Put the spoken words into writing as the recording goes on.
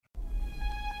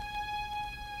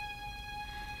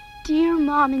Dear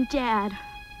Mom and Dad,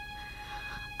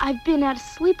 I've been at a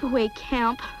sleepaway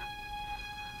camp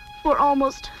for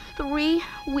almost 3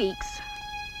 weeks.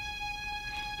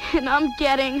 And I'm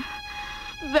getting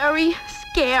very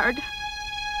scared.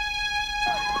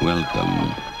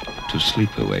 Welcome to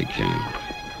Sleepaway Camp.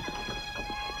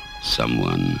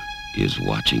 Someone is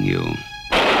watching you.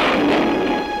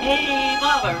 Hey,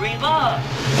 Mama, remote!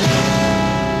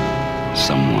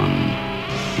 Someone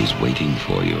is waiting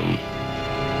for you.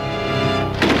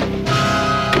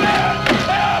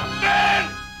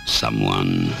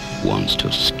 Someone wants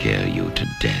to scare you to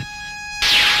death.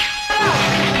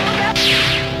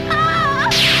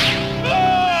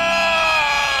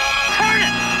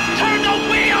 Turn the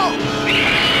wheel!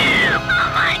 Oh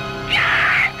my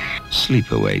God!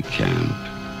 Sleepaway Camp.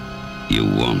 You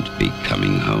won't be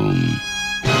coming home.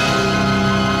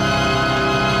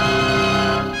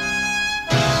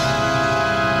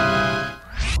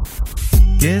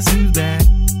 Guess who's back?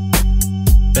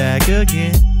 Back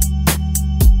again.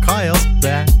 Kyle's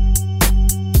back.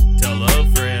 Tell a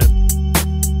friend.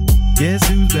 Guess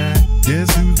who's back?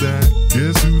 Guess who's back?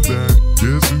 Guess who's back?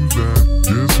 Guess who's back?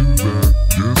 Guess who's back?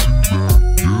 Guess who's back?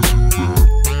 Guess who's back?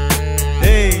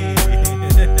 Hey.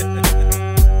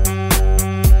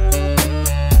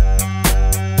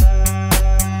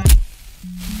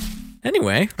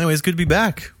 Anyways, good to be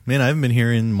back. Man, I haven't been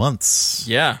here in months.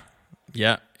 Yeah,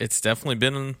 it's definitely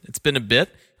been a bit.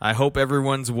 I hope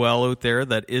everyone's well out there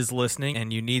that is listening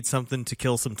and you need something to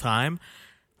kill some time.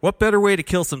 What better way to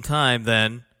kill some time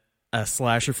than a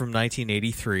slasher from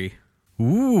 1983?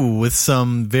 Ooh, with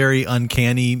some very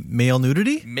uncanny male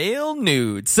nudity? Male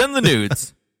nudes. Send the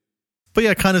nudes. But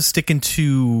yeah, kind of sticking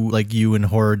to like you and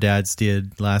Horror Dads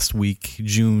did last week.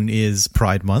 June is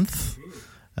Pride Month.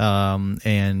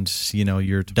 And, you know,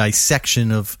 your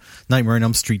dissection of Nightmare on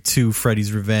Elm Street 2,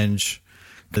 Freddy's Revenge,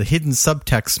 the hidden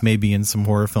subtext maybe in some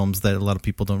horror films that a lot of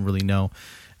people don't really know.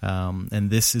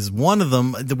 And this is one of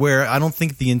them where I don't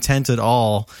think the intent at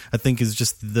all, I think is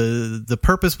just the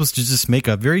purpose was to just make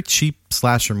a very cheap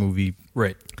slasher movie.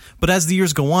 Right. But as the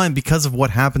years go on, because of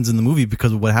what happens in the movie,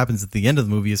 because of what happens at the end of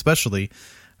the movie especially,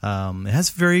 it has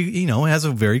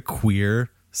a very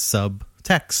queer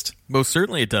subtext. Most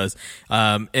certainly it does.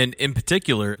 And in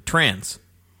particular, trans.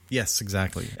 Yes,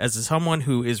 exactly. As someone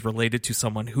who is related to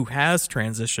someone who has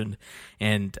transitioned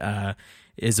and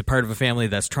is a part of a family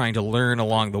that's trying to learn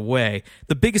along the way,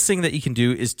 the biggest thing that you can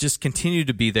do is just continue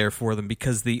to be there for them,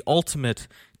 because the ultimate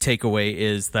takeaway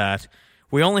is that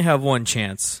we only have one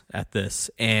chance at this,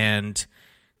 and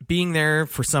being there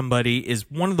for somebody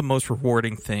is one of the most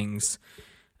rewarding things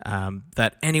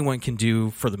that anyone can do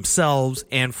for themselves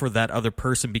and for that other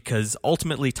person, because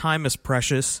ultimately time is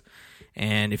precious.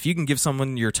 And if you can give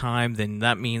someone your time, then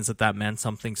that means that meant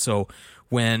something. So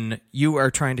when you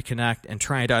are trying to connect and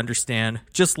trying to understand,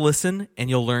 just listen and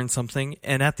you'll learn something.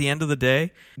 And at the end of the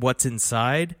day, what's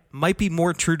inside might be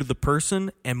more true to the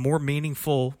person and more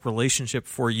meaningful relationship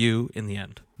for you in the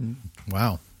end.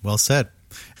 Wow. Well said.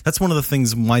 That's one of the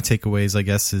things, my takeaways, I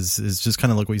guess, is just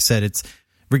kind of like what you said. It's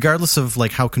regardless of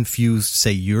like how confused, say,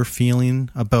 you're feeling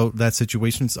about that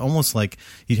situation, it's almost like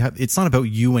it's not about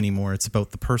you anymore. It's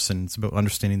about the person. It's about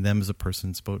understanding them as a person.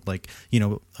 It's about like,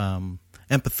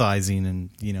 empathizing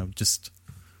and, just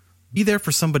be there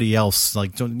for somebody else.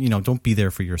 Like, don't be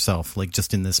there for yourself. Like,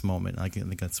 just in this moment. I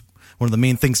think that's one of the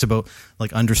main things about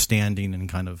like understanding and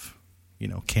kind of,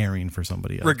 caring for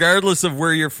somebody else. Regardless of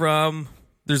where you're from,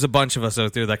 there's a bunch of us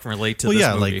out there that can relate to this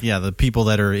movie. The people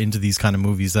that are into these kind of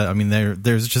movies. That, I mean,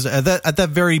 there's just at that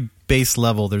very base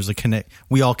level, there's a connect.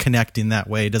 We all connect in that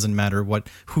way. It doesn't matter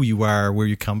who you are, where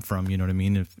you come from. You know what I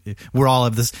mean? If we're all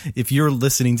of this, if you're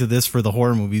listening to this for the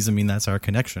horror movies, I mean, that's our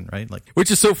connection, right? Like, which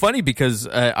is so funny because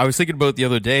I was thinking about the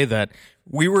other day that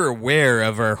we were aware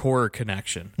of our horror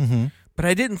connection. Mm-hmm. But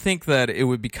I didn't think that it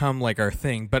would become like our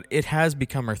thing, but it has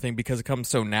become our thing because it comes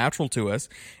so natural to us.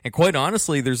 And quite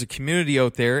honestly, there's a community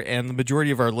out there, and the majority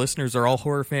of our listeners are all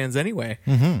horror fans anyway.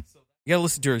 Mm-hmm. So you got to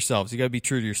listen to yourselves. You got to be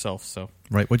true to yourself. So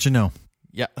right, what you know?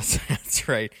 Yeah, that's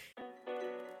right.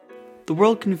 The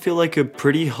world can feel like a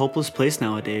pretty hopeless place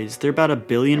nowadays. There are about 1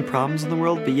 billion problems in the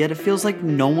world, but yet it feels like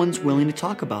no one's willing to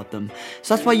talk about them.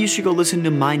 So that's why you should go listen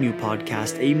to my new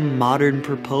podcast, A Modern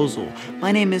Proposal.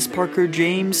 My name is Parker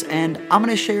James, and I'm going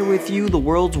to share with you the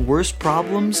world's worst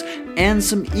problems and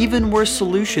some even worse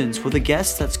solutions with a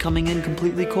guest that's coming in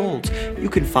completely cold. You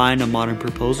can find A Modern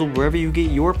Proposal wherever you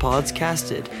get your pods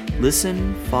casted.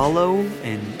 Listen, follow,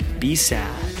 and be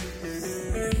sad.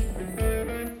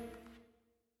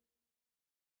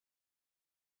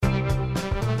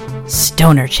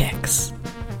 Stoner Chicks.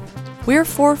 We're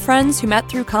four friends who met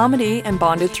through comedy and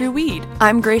bonded through weed.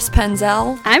 I'm Grace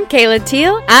Penzel. I'm Kayla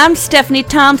Teal. I'm Stephanie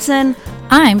Thompson.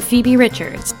 I'm Phoebe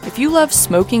Richards. If you love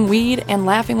smoking weed and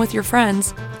laughing with your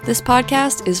friends, this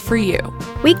podcast is for you.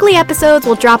 Weekly episodes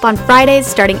will drop on Fridays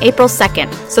starting April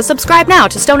 2nd, so subscribe now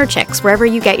to Stoner Chicks wherever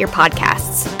you get your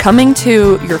podcasts. Coming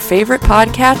to your favorite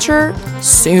podcatcher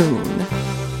soon.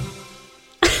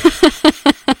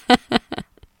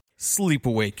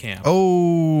 Sleepaway Camp.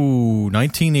 Oh,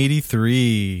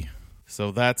 1983.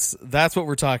 So that's what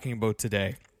we're talking about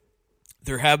today.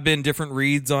 There have been different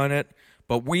reads on it,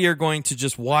 but we are going to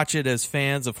just watch it as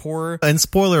fans of horror. And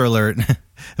spoiler alert,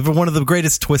 one of the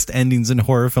greatest twist endings in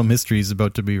horror film history is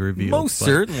about to be revealed. Most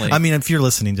certainly. I mean, if you're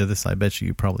listening to this, I bet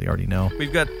you probably already know.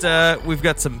 We've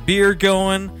got some beer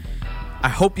going. I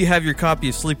hope you have your copy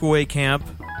of Sleepaway Camp.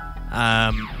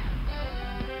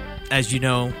 As you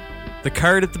know, the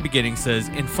card at the beginning says,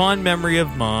 "In fond memory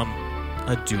of Mom,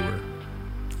 a doer."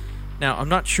 Now, I'm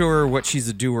not sure what she's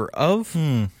a doer of.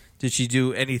 Did she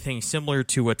do anything similar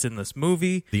to what's in this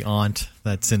movie? The aunt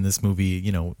that's in this movie,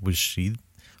 was she?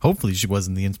 Hopefully she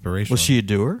wasn't the inspiration. Was she a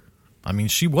doer? I mean,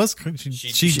 she was.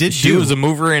 She did. She was a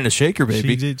mover and a shaker,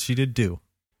 baby. She did do.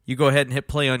 You go ahead and hit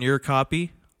play on your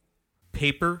copy.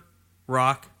 Paper,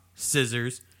 rock,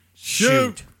 scissors,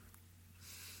 shoot.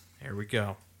 There we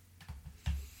go.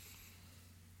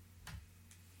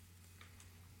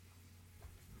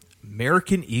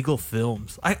 American Eagle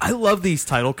Films. I love these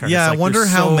title cards. Yeah, I wonder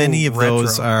how many of retro.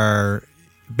 those are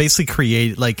basically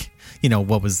created. Like,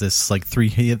 what was this? Like I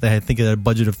think it had a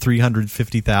budget of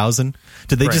 $350,000.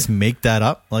 Did they just make that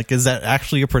up? Like, is that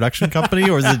actually a production company,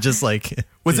 or is it just like?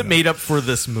 Was it made up for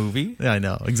this movie? Yeah, I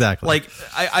know exactly. Like,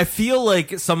 I feel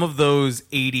like some of those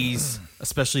 '80s,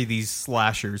 especially these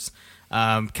slashers,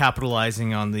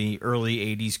 capitalizing on the early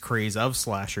 '80s craze of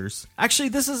slashers. Actually,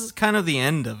 this is kind of the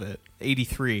end of it.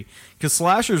 '83, because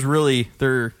slashers really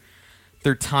their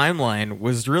timeline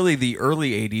was really the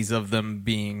early '80s of them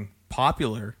being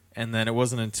popular, and then it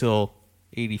wasn't until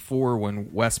 '84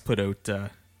 when Wes put out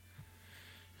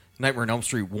Nightmare on Elm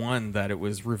Street 1 that it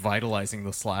was revitalizing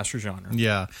the slasher genre.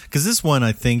 Yeah, because this one,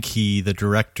 I think the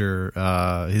director,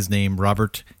 his name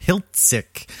Robert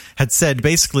Hiltzik, had said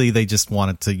basically they just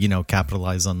wanted to,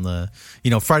 capitalize on the,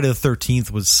 Friday the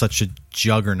 13th was such a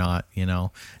juggernaut,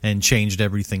 and changed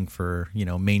everything for,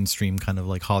 mainstream kind of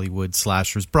like Hollywood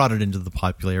slashers, brought it into the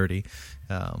popularity.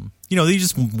 They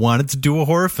just wanted to do a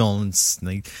horror film. It's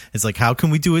like, how can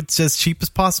we do it as cheap as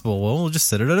possible? Well, we'll just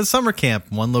set it at a summer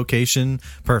camp, one location,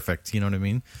 perfect. You know what I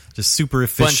mean? Just super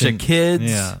efficient. Bunch of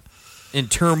kids in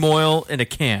turmoil in a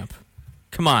camp.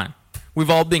 Come on. We've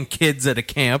all been kids at a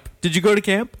camp. Did you go to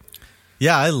camp?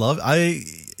 Yeah,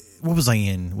 what was I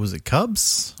in? Was it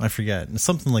Cubs? I forget.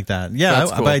 Something like that. Yeah,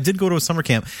 cool. But I did go to a summer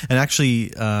camp, and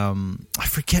actually, I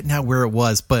forget now where it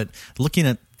was, but looking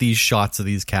at these shots of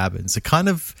these cabins,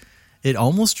 it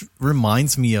almost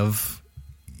reminds me of,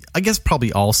 I guess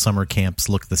probably all summer camps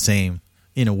look the same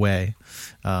in a way,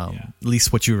 at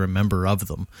least what you remember of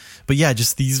them. But yeah,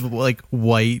 just these like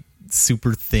white,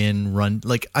 super thin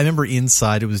I remember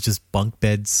inside it was just bunk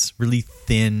beds, really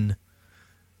thin,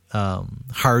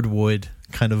 hardwood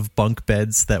kind of bunk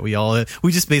beds that we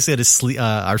just basically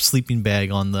had our sleeping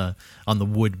bag on the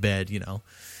wood bed,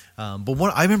 But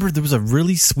what I remember, there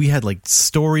was we had like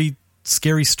scary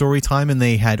story time, and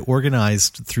they had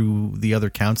organized through the other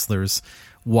counselors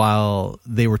while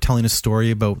they were telling a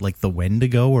story about like the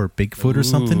Wendigo or Bigfoot or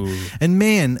something. And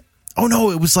man, oh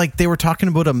no, it was like they were talking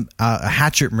about a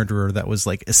hatchet murderer that was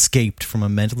like escaped from a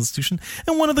mental institution,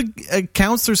 and one of the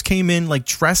counselors came in like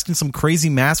dressed in some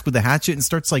crazy mask with a hatchet and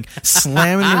starts like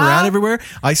slamming it around everywhere.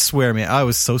 I swear, man, I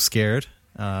was so scared.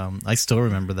 I still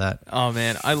remember that. Oh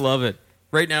man, I love it.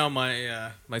 Right now, my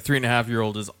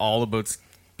 3.5-year-old is all about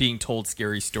being told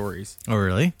scary stories. Oh,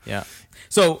 really? Yeah.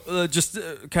 So just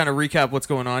kind of recap what's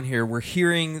going on here. We're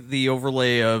hearing the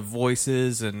overlay of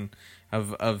voices and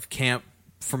of camp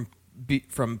from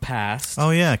past. Oh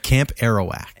yeah, Camp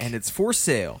Arawak. And it's for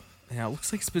sale. Now it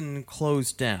looks like it's been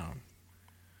closed down.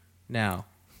 Now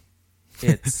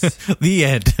it's the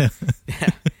end. Yeah.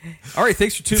 All right,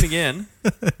 thanks for tuning in.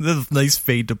 The nice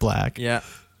fade to black. Yeah.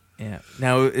 Yeah.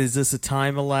 Now, is this a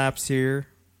time elapse here?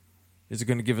 Is it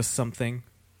going to give us something?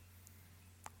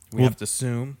 We have to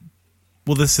assume.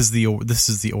 Well, this is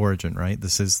the origin, right?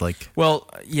 This is like. Well,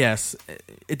 yes,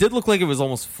 it did look like it was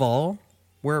almost fall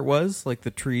where it was. Like the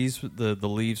trees, the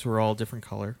leaves were all different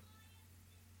color.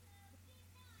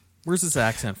 Where's this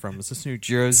accent from? Is this New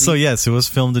Jersey? So yes, it was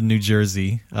filmed in New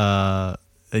Jersey.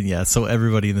 And yeah, so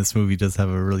everybody in this movie does have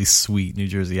a really sweet New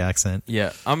Jersey accent.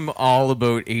 Yeah, I'm all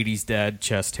about 80s dad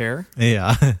chest hair.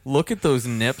 Yeah. Look at those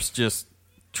nips just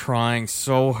trying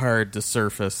so hard to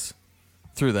surface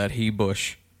through that he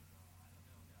bush.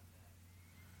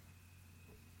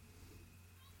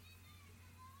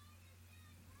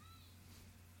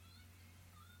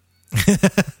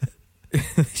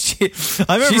 she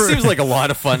seems like a lot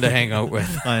of fun to hang out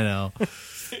with. I know.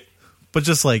 But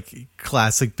just like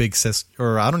classic big sister,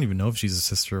 or I don't even know if she's a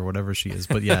sister or whatever she is.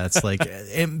 But yeah, it's like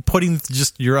and putting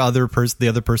just the other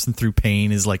person through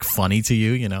pain is like funny to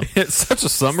you, you know. It's such a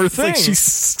summer thing. Like she's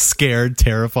scared,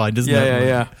 terrified, doesn't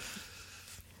it?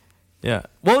 Yeah.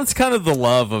 Well, it's kind of the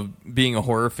love of being a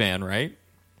horror fan, right?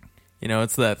 You know,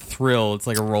 it's that thrill. It's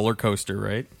like a roller coaster,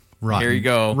 right? Rotten, here you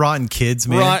go. Rotten kids,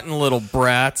 man. Rotten little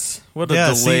brats. What a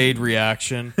delayed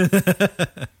reaction.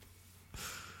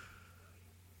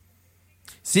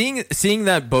 Seeing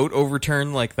that boat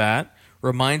overturn like that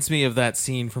reminds me of that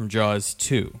scene from Jaws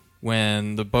 2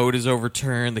 when the boat is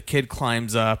overturned, the kid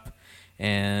climbs up,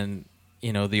 and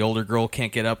you know the older girl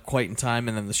can't get up quite in time,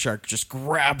 and then the shark just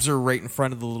grabs her right in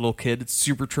front of the little kid. It's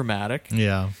super traumatic.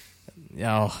 Yeah.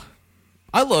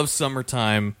 I love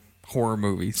summertime horror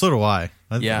movies. So do I.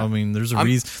 I mean, there's a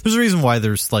reason. There's a reason why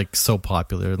they're like so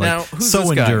popular, like now, who's so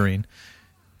this guy? enduring.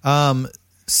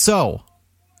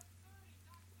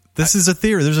 This is a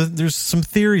theory. There's some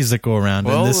theories that go around,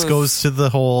 and this goes to the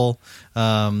whole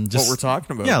just what we're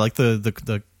talking about. Yeah, like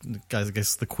the guys, I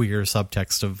guess the queer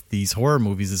subtext of these horror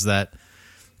movies is that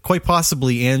quite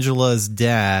possibly Angela's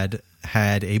dad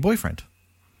had a boyfriend.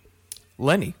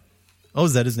 Lenny. Oh,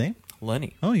 is that his name?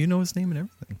 Lenny. Oh, you know his name and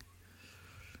everything.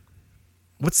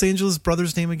 What's Angela's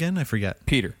brother's name again? I forget.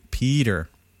 Peter.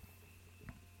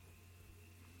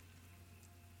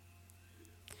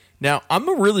 Now, I'm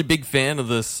a really big fan of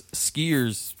this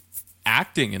skier's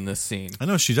acting in this scene. I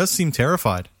know, she does seem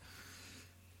terrified.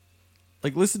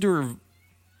 Like, listen to her.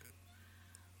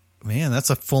 Man, that's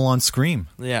a full-on scream.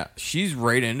 Yeah, she's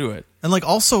right into it. And, like,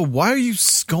 also, why are you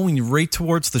going right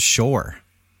towards the shore?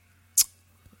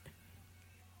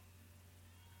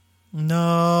 No.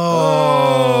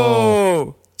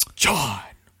 Oh, John.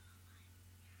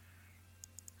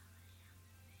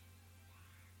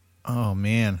 Oh,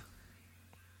 man.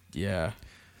 Yeah.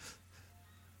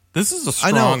 This is a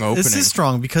strong opening. This is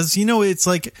strong because, you know, it's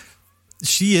like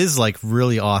she is like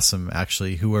really awesome,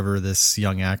 actually, whoever this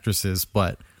young actress is.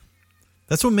 But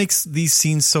that's what makes these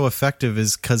scenes so effective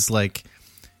is because, like,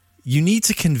 you need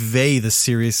to convey the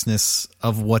seriousness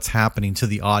of what's happening to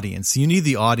the audience. You need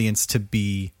the audience to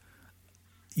be,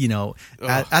 you know,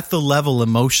 at the level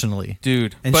emotionally.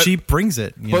 Dude. And she brings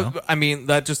it, you know? I mean,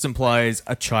 that just implies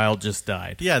a child just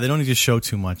died. Yeah, they don't need to show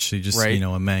too much. They just, you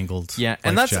know, a mangled life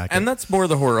jacket. And that's more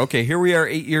the horror. Okay, here we are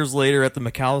 8 years later at the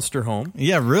McAllister home.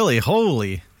 Yeah, really.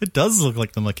 Holy. It does look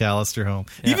like the McAllister home.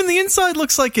 Yeah. Even the inside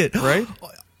looks like it. Right?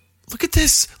 Look at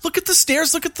this. Look at the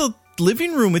stairs. Look at the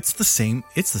living room. It's the same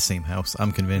house.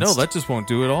 I'm convinced. No, that just won't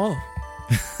do it all.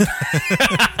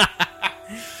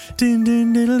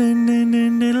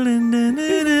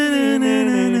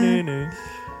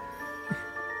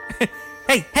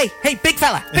 Hey, big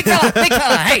fella,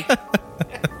 hey.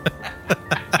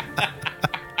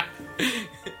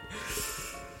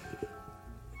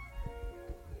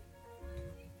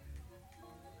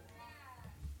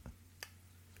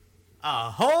 A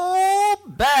whole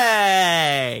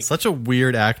bag. Such a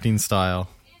weird acting style.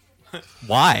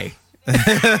 Why?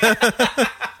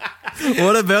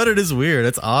 What about it is weird?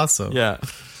 It's awesome. Yeah.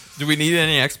 Do we need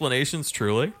any explanations,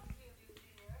 truly?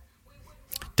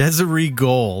 Desiree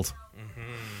Gold.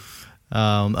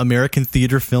 American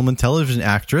theater, film, and television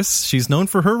actress. She's known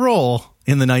for her role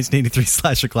in the 1983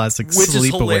 slasher classic Which Sleepaway is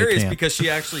hilarious Camp. because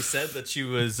she actually said that she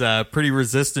was pretty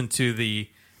resistant to the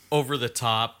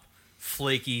over-the-top,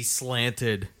 flaky,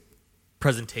 slanted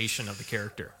presentation of the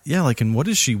character. Yeah, like, and what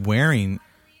is she wearing?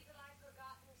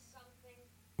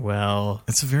 Well,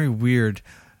 it's very weird.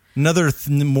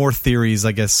 More theories,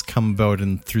 I guess, come about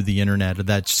through the internet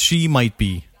that she might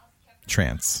be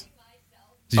trans.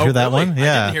 Did you hear that one?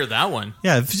 Yeah, I didn't hear that one.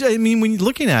 Yeah, I mean, when you're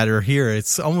looking at her here,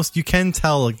 it's almost you can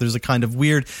tell like there's a kind of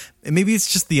weird. Maybe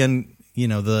it's just the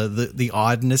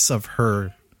oddness of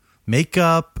her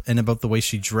makeup and about the way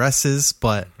she dresses,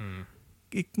 but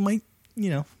it might, you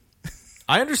know.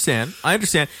 I understand. But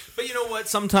you know what?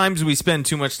 Sometimes we spend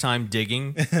too much time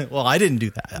digging. Well, I didn't do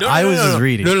that. I was just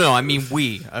reading. No. I mean,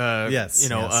 we. Yes. You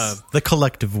know, yes. The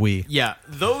collective we. Yeah.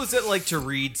 Those that like to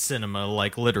read cinema,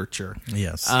 like literature.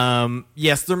 Yes.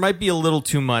 Yes, there might be a little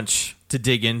too much to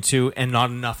dig into and not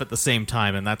enough at the same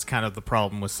time. And that's kind of the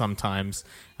problem with sometimes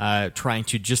trying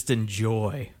to just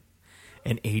enjoy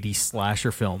an 80s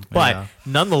slasher film. But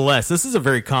nonetheless, this is a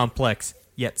very complex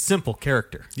yet simple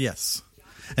character. Yes.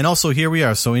 And also here we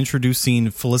are. So introducing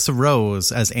Felissa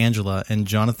Rose as Angela and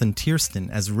Jonathan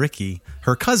Tiersten as Ricky,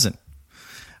 her cousin,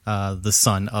 the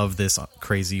son of this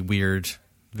crazy, weird,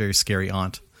 very scary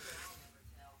aunt.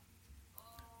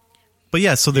 But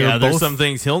yeah, so they're both... there's some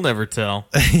things he'll never tell.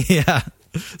 Yeah.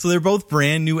 So they're both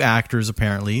brand new actors,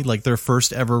 apparently, like their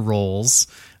first ever roles.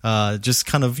 Just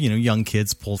kind of, young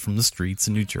kids pulled from the streets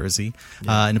in New Jersey.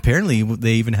 Yeah. And apparently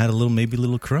they even had a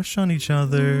little crush on each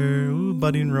other. Ooh,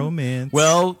 budding romance.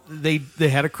 Well, they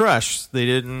had a crush. They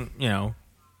didn't,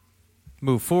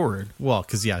 move forward. Well,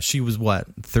 because, she was,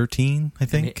 13, I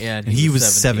think? And he was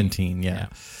 17, yeah.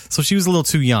 So she was a little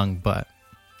too young, but...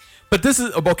 But this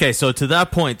is, okay, so to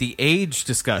that point, the age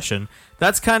discussion,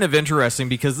 that's kind of interesting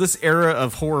because this era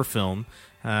of horror film,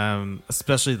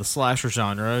 especially the slasher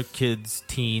genre, kids,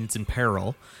 teens, in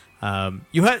peril,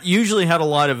 usually had a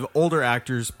lot of older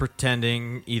actors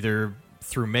pretending either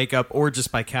through makeup or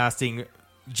just by casting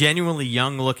genuinely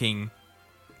young-looking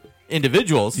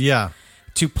individuals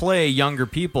to play younger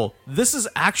people. This is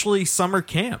actually summer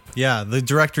camp. Yeah, the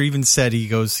director even said,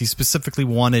 he specifically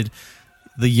wanted...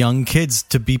 the young kids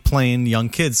to be playing young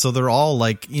kids, so they're all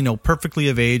perfectly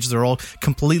of age. They're all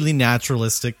completely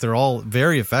naturalistic. They're all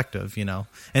very effective,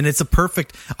 and it's a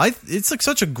perfect. It's like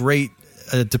such a great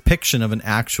depiction of an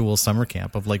actual summer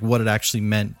camp of what it actually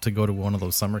meant to go to one of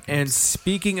those summer camps. And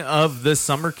speaking of this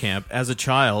summer camp, as a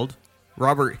child,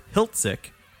 Robert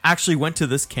Hiltzik actually went to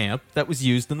this camp that was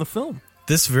used in the film.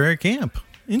 This very camp,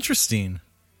 interesting.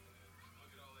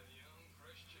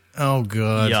 Oh,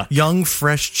 God. Yuck. Young,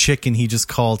 fresh chicken he just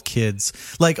called kids.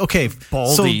 Okay,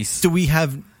 Baldies. So do we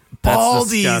have... That's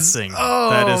Baldies? disgusting. Oh,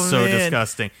 that is so man.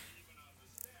 disgusting.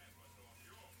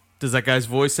 Does that guy's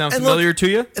voice sound familiar to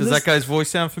you? Does that guy's voice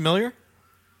sound familiar?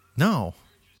 No.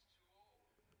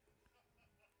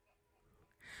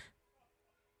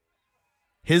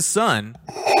 His son...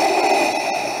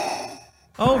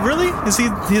 Oh, really? Is he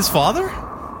his father?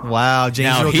 Wow,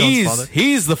 James Earl Jones' father.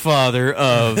 He's the father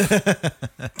of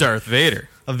Darth Vader.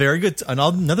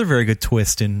 Another very good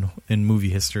twist in movie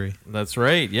history. That's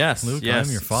right. Yes, Luke, yes.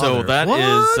 I'm your father. So that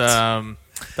is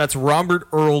that's Robert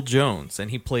Earl Jones, and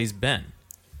he plays Ben.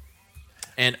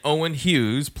 And Owen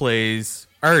Hughes plays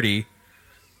Artie,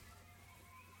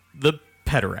 the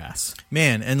pederast.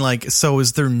 Man, and so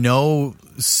is there no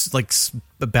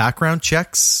background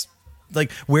checks?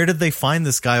 Where did they find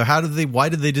this guy? Why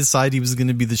did they decide he was going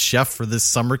to be the chef for this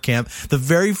summer camp? The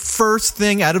very first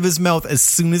thing out of his mouth as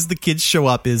soon as the kids show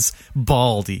up is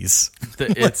Baldies.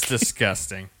 It's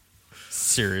disgusting.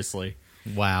 Seriously.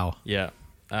 Wow. Yeah.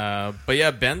 But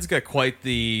yeah, Ben's got quite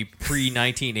the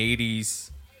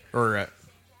pre-1980s, or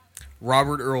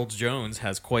Robert Earl Jones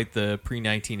has quite the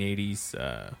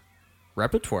pre-1980s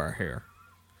repertoire here.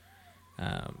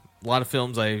 A lot of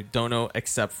films I don't know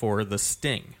except for The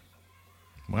Sting.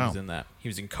 Wow. He was in that. He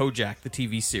was in Kojak, the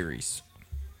TV series.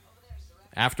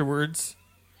 Afterwards,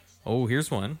 here's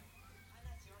one.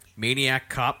 Maniac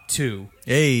Cop 2.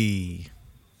 Hey.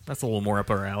 That's a little more up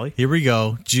our alley. Here we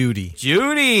go. Judy.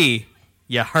 Judy!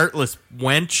 You heartless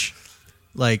wench.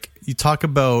 You talk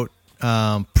about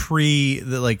when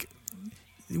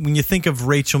you think of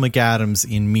Rachel McAdams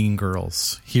in Mean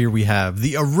Girls, here we have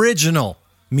the original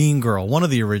Mean Girl. One of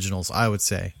the originals, I would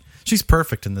say. She's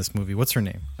perfect in this movie. What's her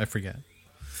name? I forget.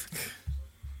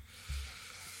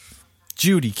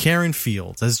 Judy, Karen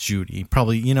Fields as Judy.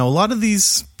 Probably, a lot of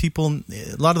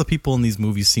the people in these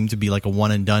movies seem to be like a one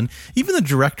and done. Even the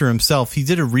director himself, he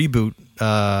did a reboot,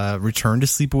 Return to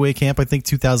Sleepaway Camp, I think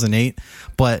 2008,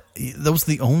 but those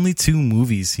are the only two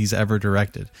movies he's ever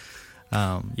directed.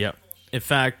 Yep. In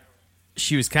fact,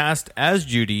 she was cast as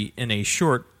Judy in a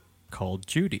short called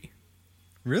Judy.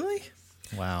 Really?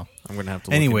 Wow. I'm going to have to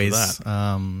look into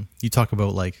that. You talk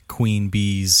about queen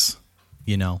bees,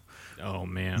 Oh,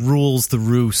 man. rules the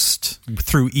roost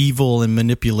through evil and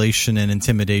manipulation and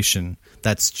intimidation.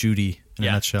 That's Judy in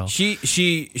a nutshell. She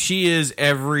is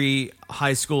every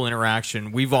high school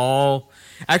interaction. We've all...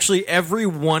 Actually, every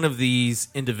one of these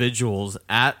individuals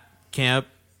at Camp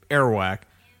Arawak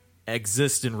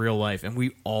exists in real life, and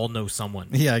we all know someone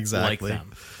like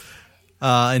them.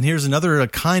 And here's another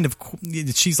kind of...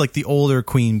 She's like the older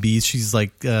Queen Bee. She's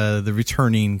like the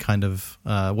returning kind of...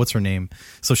 what's her name?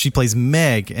 So she plays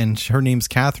Meg, and her name's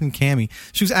Catherine Cammie.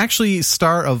 She was actually a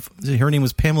star of... Her name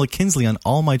was Pamela Kinsley on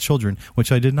All My Children,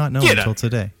 which I did not know until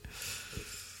today.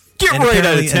 Get right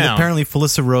out of town. And apparently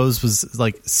Felissa Rose was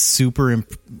super...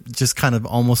 just kind of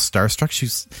almost starstruck.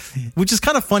 Which is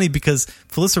kind of funny because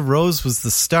Felissa Rose was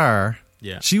the star...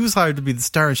 Yeah. She was hired to be the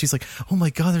star, and she's like, oh my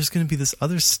God, there's going to be this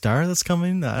other star that's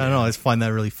coming? I don't know. I just find that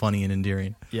really funny and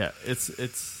endearing. Yeah, it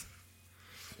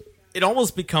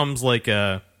almost becomes like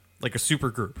a like a super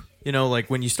group. You know, like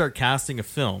when you start casting a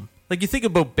film, like you think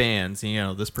about bands, and, you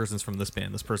know, this person's from this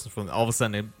band, this person's from, all of a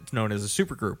sudden it's known as a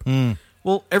super group.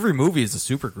 Well, every movie is a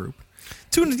super group.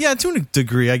 To a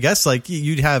degree, I guess. Like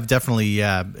you'd have definitely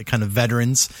kind of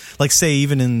veterans. Like say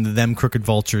even in Them Crooked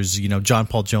Vultures, you know, John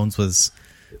Paul Jones was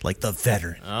like the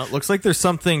veteran. Looks like there's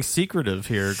something secretive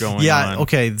here going on. Yeah.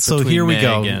 Okay. So between here we Meg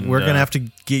go. and, We're gonna have to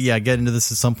get into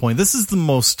this at some point. This is the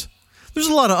most. There's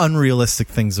a lot of unrealistic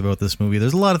things about this movie.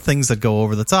 There's a lot of things that go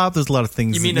over the top. There's a lot of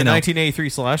things. You mean that, a 1983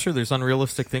 slasher? There's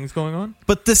unrealistic things going on.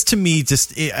 But this to me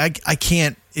just I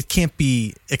can't. It can't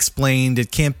be explained. It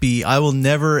can't be. I will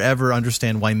never ever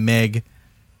understand why Meg,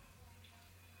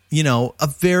 you know, a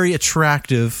very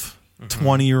attractive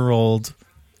 20-year-old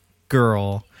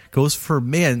girl goes for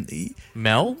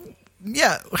Mel.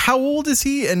 Yeah, how old is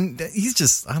he? And he's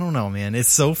just, I don't know, man. It's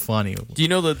so funny. Do you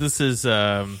know that this is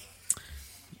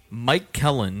Mike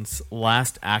Kellen's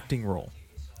last acting role?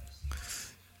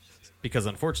 Because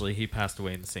unfortunately, he passed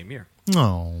away in the same year.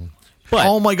 Oh. But,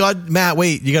 oh my God, Matt!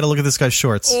 Wait, you got to look at this guy's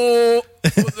shorts. Oh,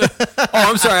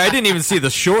 I'm sorry. I didn't even see the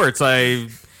shorts. I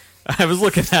was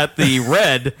looking at the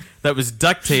red that was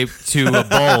duct taped to a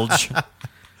bulge.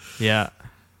 Yeah.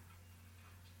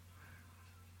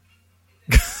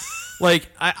 Like,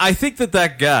 I think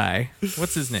that guy,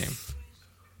 what's his name?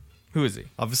 Who is he?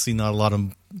 Obviously not a lot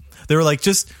of. They were like,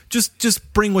 just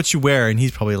bring what you wear, and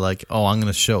he's probably like, oh, I'm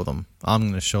going to show them. I'm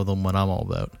going to show them what I'm all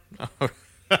about.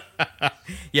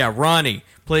 Yeah, Ronnie,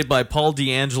 played by Paul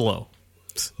D'Angelo.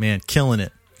 Man, killing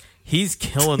it. He's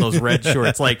killing those red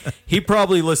shorts. Like, he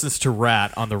probably listens to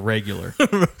Rat on the regular.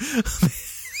 Round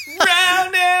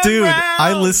and Dude, round.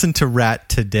 I listened to Rat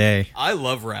today. I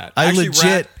love Rat. I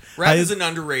legit. Rat is an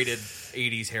underrated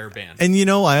 80s hair band. And you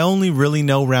know, I only really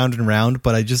know Round and Round,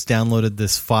 but I just downloaded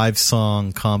this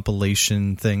 5-song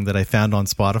compilation thing that I found on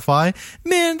Spotify.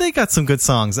 Man, they got some good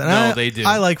songs. And they do.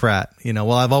 I like Rat. You know,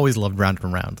 well, I've always loved Round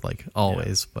and Round, like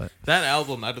always. Yeah. But that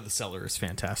album, Out of the Cellar, is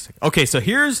fantastic. Okay, so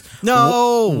here's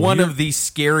one of the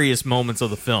scariest moments of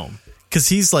the film. Because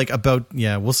he's like about,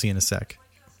 yeah, we'll see in a sec.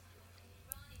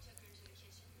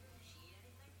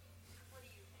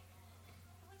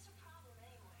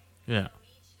 Yeah.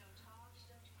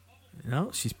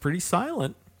 No, she's pretty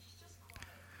silent.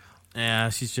 Yeah,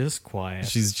 she's just quiet.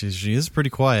 She is pretty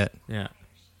quiet. Yeah.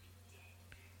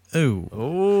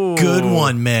 Ooh. Good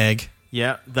one, Meg.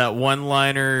 Yeah, that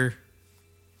one-liner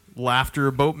laughter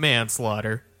about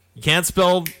manslaughter. You can't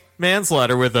spell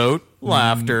manslaughter without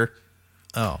laughter.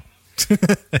 Oh.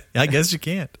 I guess you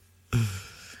can't.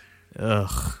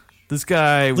 Ugh. This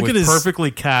guy was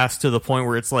perfectly cast to the point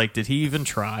where it's like, did he even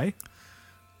try?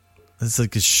 It's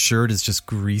like his shirt is just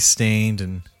grease stained,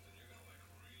 and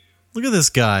look at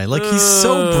this guy. Like, he's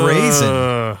so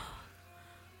brazen.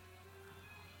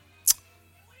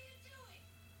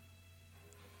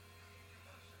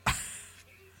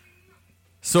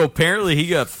 So apparently he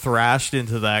got thrashed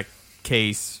into that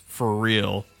case for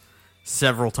real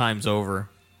several times over.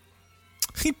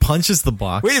 He punches the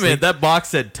box. Wait a minute, that box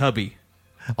said Tubby.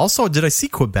 Also, did I see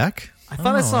Quebec? I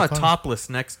thought I saw a topless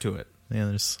next to it. Yeah,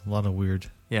 there's a lot of weird.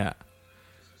 Yeah.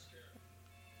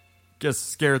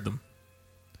 Just scared them.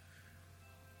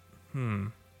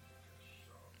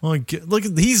 Well, look,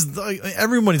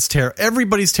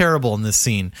 everybody's terrible in this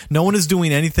scene. No one is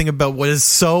doing anything about what is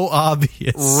so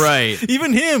obvious. Right.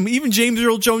 Even him, even James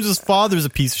Earl Jones' father's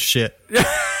a piece of shit.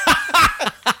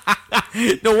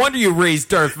 No wonder you raised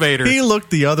Darth Vader. He looked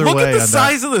the other way. Look at the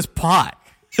size of this pot.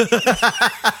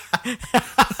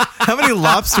 How many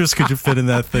lobsters could you fit in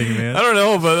that thing, man? I don't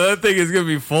know, but that thing is going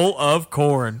to be full of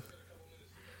corn.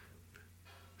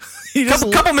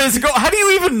 Couple minutes ago, how do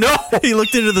you even know? He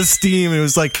looked into the steam and it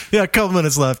was like, yeah, a couple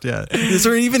minutes left, yeah. Is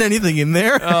there even anything in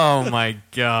there? Oh, my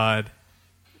God.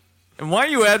 And why are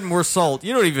you adding more salt?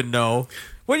 You don't even know.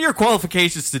 What are your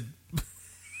qualifications to...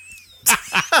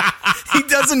 He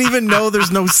doesn't even know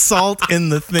there's no salt in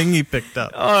the thing he picked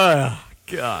up. Oh,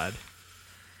 God.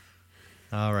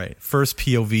 All right, first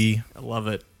POV. I love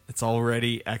it. It's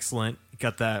already excellent.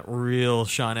 Got that real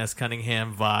Sean S.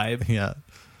 Cunningham vibe. Yeah.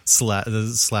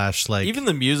 Slash like even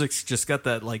the music's just got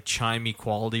that like chimey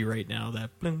quality right now.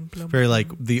 That blum, blum, very like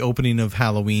the opening of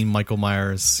Halloween, Michael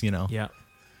Myers, you know. Yeah.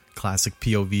 Classic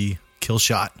POV kill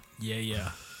shot.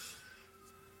 Yeah.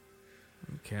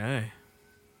 Okay.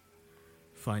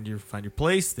 Find your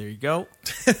place. There you go.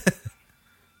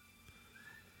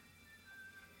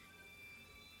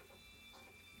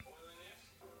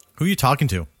 Who are you talking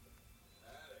to?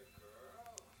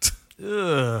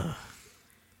 Ugh.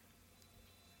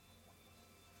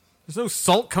 There's no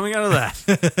salt coming out of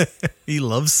that. He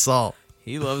loves salt.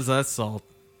 He loves that salt.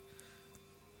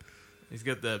 He's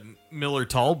got the Miller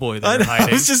Tall Boy I there know, hiding.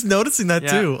 I was just noticing that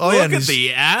too. Oh, Look yeah. at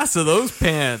the ass of those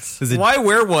pants. Is it- Why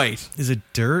wear white? Is it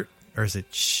dirt or is it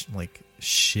like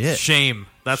shit? Shame.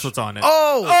 That's what's on it.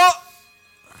 Oh!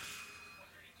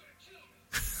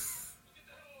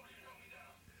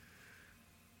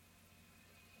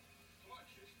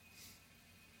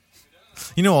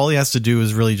 You know, all he has to do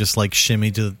is really just like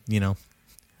shimmy to,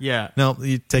 Yeah. No,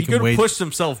 you take He him could way. have pushed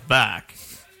himself back.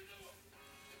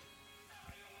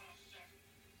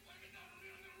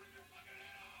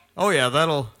 Oh yeah,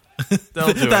 that'll do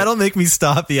That'll it. make me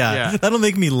stop. Yeah. That'll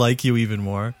make me like you even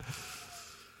more.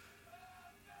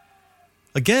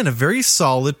 Again, a very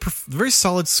solid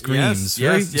screams. Yes,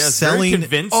 very yes, selling. very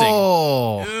convincing.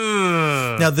 Oh,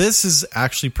 Ugh. now this is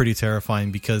actually pretty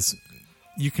terrifying because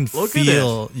you can Look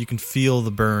at feel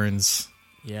the burns.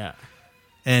 Yeah.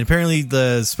 And apparently,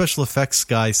 the special effects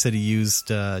guy said he used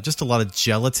just a lot of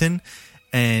gelatin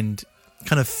and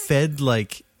kind of fed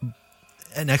like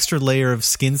an extra layer of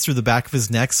skins through the back of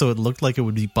his neck, so it looked like it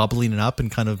would be bubbling up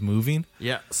and kind of moving.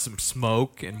 Yeah, some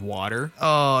smoke and water.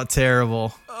 Oh,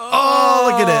 terrible! Oh,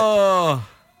 look at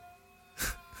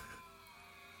it.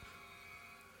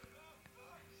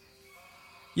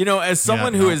 You know, as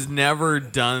someone who no. has never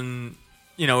done,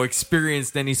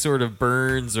 experienced any sort of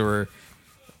burns or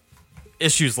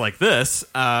issues like this,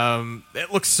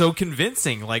 it looks so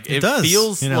convincing. Like it does,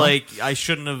 feels like I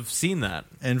shouldn't have seen that.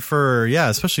 And for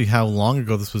especially how long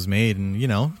ago this was made,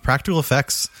 and practical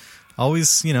effects always,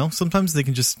 sometimes they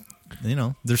can just,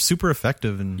 they're super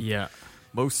effective. And Yeah,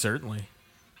 most certainly.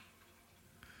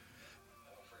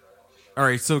 All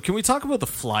right, so can we talk about the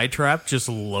fly trap just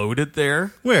loaded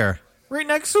there? Where? Right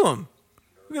next to him.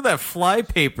 Look at that fly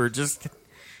paper just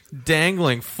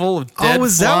dangling full of dead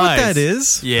is flies. that what that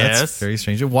is? Yes. That's very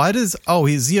strange. Why does? Oh,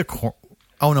 is he a?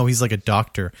 Oh no, he's like a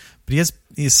doctor, but he has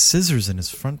scissors in his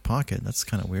front pocket. That's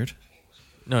kind of weird.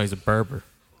 No, he's a barber.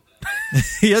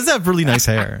 He does have really nice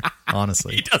hair.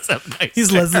 Honestly, He does have nice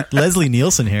he's hair. Leslie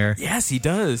Nielsen hair. Yes, he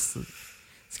does.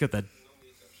 He's got that.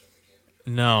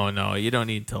 No, you don't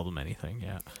need to tell them anything.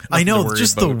 Yeah, I Nothing to know, worry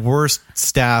just about. the worst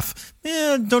staff.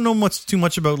 Don't know too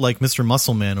much about like Mr.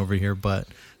 Muscleman over here, but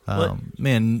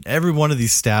man, every one of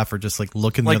these staff are just like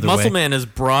looking the Like other way. Muscleman has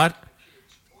brought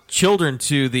children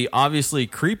to the obviously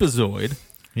creepazoid,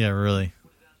 Yeah, really.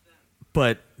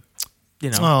 but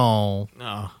Oh,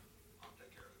 oh.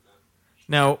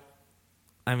 Now,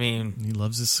 I mean, he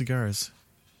loves his cigars.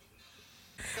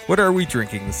 what are we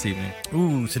drinking this evening?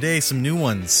 Ooh, today some new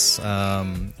ones.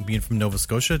 Being from Nova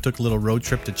Scotia, took a little road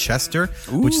trip to Chester,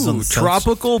 which is on the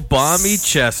tropical balmy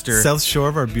Chester. south shore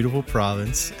of our beautiful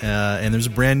province. And there's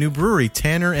a brand new brewery,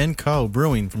 Tanner & Co.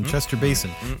 Brewing from Chester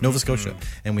Basin, Nova Scotia.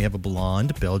 And we have a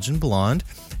blonde, Belgian blonde,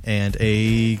 and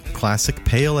a classic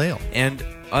pale ale. And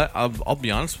I'll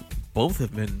be honest, both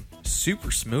have been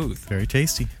super smooth. Very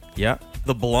tasty. Yeah,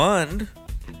 the blonde.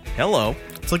 Hello.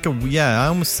 It's like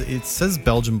it says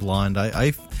Belgian blonde.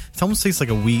 It almost tastes like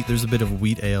a wheat. There's a bit of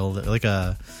wheat ale, like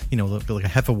a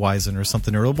Hefeweizen or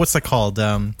something. Or what's that called?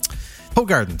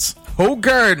 Hoegaardens.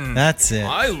 Hoegaarden. That's it.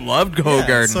 I loved Yeah,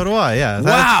 Hoegaarden. so do I, yeah.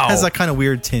 Wow. It has that kind of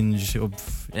weird tinge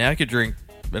of... Yeah, I could drink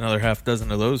another half dozen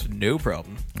of those, no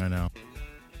problem. I know.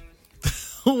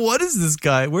 What is this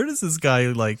guy? Where does this guy,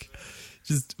 like...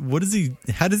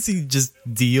 How does he just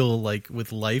deal, like,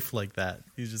 with life like that?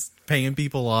 He's just paying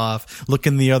people off,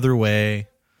 looking the other way.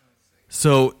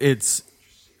 So it's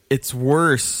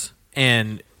worse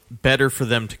and better for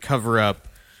them to cover up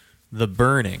the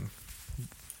burning,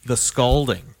 the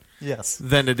scalding, Yes.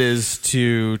 than it is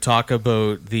to talk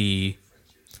about the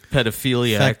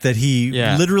pedophilia. The fact that he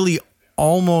Yeah. literally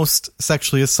almost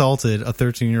sexually assaulted a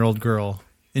 13-year-old girl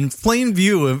in plain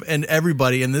view of and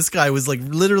everybody, and this guy was like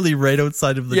literally right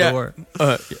outside of the door.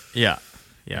 Yeah.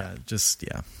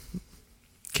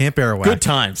 Camp Arawak. Good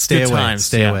times. Stay Good away. times.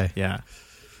 Stay Yeah. away. Yeah.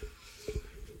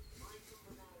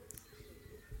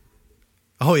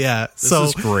 Oh yeah. This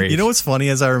is great. You know what's funny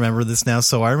as I remember this now?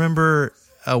 So I remember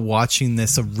watching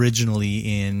this originally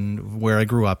in where I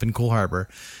grew up in Coal Harbor.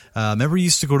 Remember you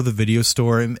used to go to the video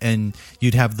store and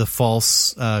you'd have the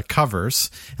false covers,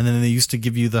 and then they used to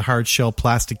give you the hard shell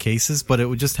plastic cases, but it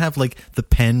would just have like the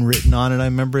pen written on it. I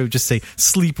remember it would just say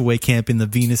 "Sleepaway Camp" in the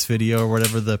Venus video or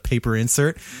whatever the paper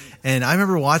insert. And I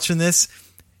remember watching this,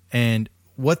 and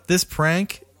what this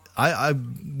prank,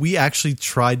 we actually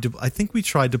tried to. I think we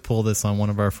tried to pull this on one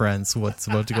of our friends. What's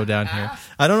about to go down here?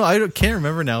 I don't know. I can't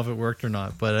remember now if it worked or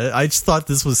not. But I just thought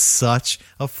this was such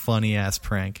a funny ass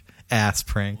prank.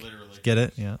 Literally. Get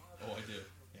it? Yeah. Oh, I do.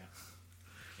 Yeah.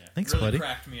 Thanks, really buddy.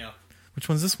 Cracked me up. Which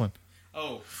one's this one?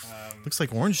 Oh, Looks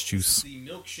like orange juice. the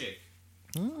milkshake.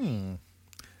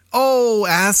 Oh,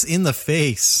 ass in the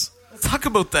face. Talk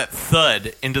about that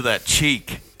thud into that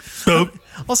cheek.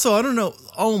 Also, I don't know.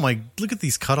 Oh my! Look at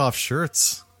these cutoff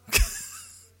shirts.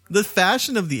 The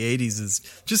fashion of the 80s is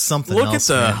just something Look else.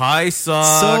 at the man. high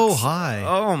socks. So high.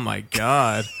 Oh my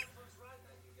god.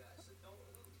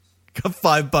 Got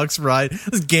 $5 ride.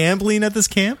 Is gambling at this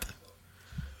camp?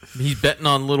 He's betting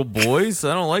on little boys.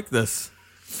 I don't like this.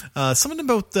 Something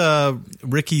about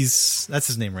Ricky's. That's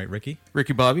his name, right? Ricky.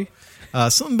 Ricky Bobby.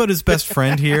 Something about his best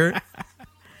friend here.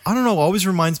 I don't know. Always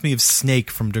reminds me of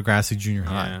Snake from Degrassi Junior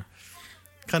High. Yeah.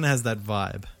 Kind of has that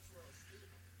vibe.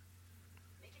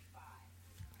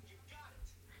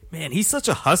 Man, he's such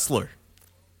a hustler.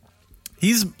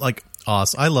 He's like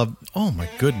awesome. I love. Oh my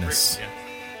goodness!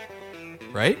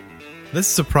 Right? This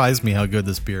surprised me how good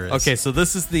this beer is. Okay, so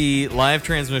this is the live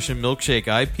transmission milkshake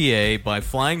IPA by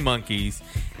Flying Monkeys,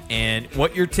 and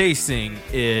what you're tasting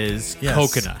is Yes.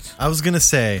 coconut. I was gonna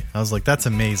say. I was like, that's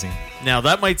amazing. Now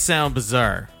that might sound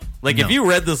bizarre. Like No. if you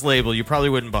read this label, you probably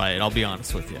wouldn't buy it. I'll be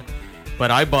honest with you.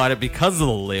 But I bought it because of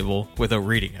the label without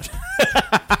reading it.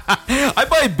 I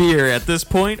buy beer at this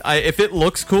point. If it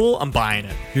looks cool, I'm buying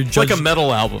it. You're It's like a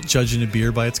metal album. Judging a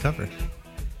beer by its cover.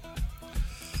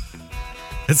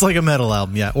 It's like a metal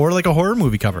album, yeah, or like a horror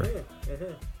movie cover.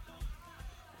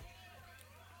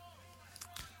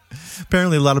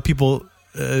 Apparently, a lot of people,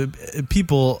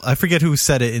 I forget who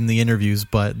said it in the interviews,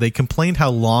 but they complained how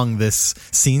long this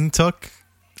scene took.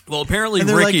 Well, apparently And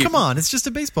they're Ricky. like, "Come on, it's just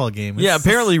a baseball game." Yeah, It's-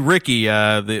 apparently Ricky,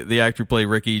 the actor who played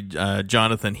Ricky,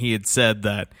 Jonathan, he had said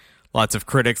that lots of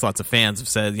critics, lots of fans have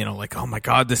said, like, oh my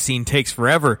God, this scene takes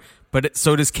forever. But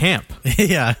so does camp.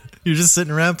 yeah, you're just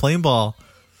sitting around playing ball.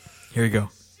 Here you go.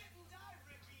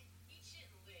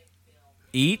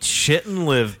 Eat shit and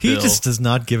live, He Bill. just does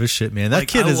not give a shit, man. That Like,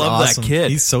 kid I is love that awesome.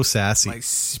 kid. He's so sassy. Like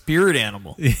spirit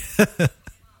animal.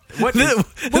 What? Look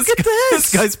Look at this.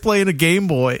 This guy's playing a Game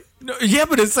Boy. No, yeah,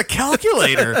 but it's a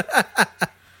calculator.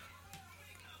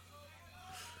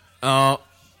 Oh,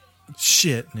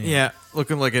 Shit, man. yeah.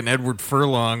 Looking like an Edward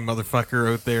Furlong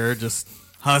motherfucker out there just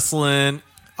hustling.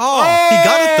 Oh, he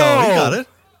got it, though.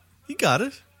 He got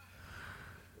it.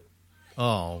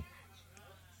 Oh.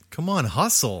 Come on,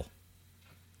 hustle.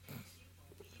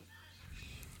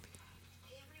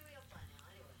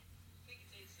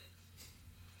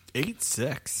 Eight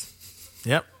six.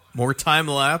 Yep. More time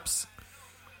lapse.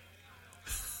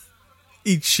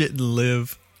 Eat shit and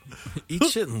live. Eat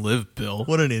shit and live, Bill.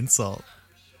 What an insult.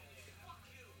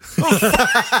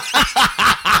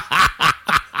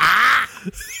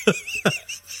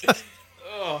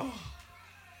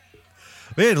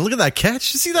 Man, look at that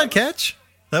catch. You see that catch?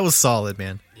 That was solid,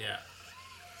 man. Yeah.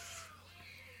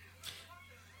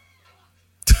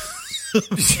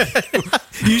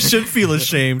 You should feel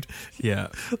ashamed. Yeah.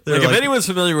 They're Like, if like- anyone's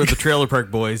familiar with the Trailer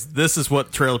Park Boys, this is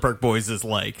what Trailer Park Boys is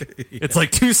like. It's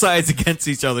like two sides against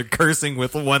each other cursing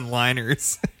with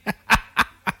one-liners.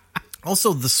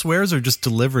 Also, the swears are just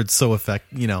delivered so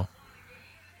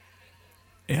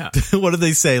Yeah. What do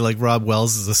they say? Like Rob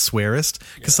Wells is a swearist?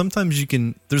 Because sometimes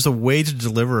there's a way to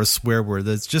deliver a swear word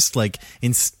that's just like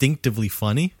instinctively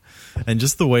funny. And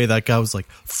just the way that guy was like,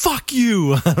 fuck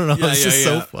you. I don't know. It's just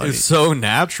so funny. It's so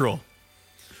natural.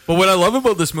 But what I love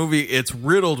about this movie, it's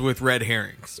riddled with red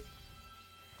herrings.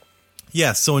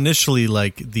 Yeah, so initially,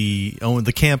 like, the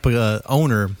camp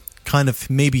owner kind of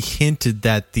maybe hinted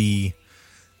that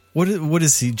what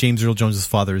is he? James Earl Jones'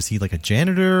 father? Is he like a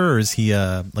janitor, or is he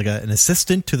like an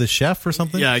assistant to the chef or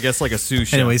something? Yeah, I guess like a sous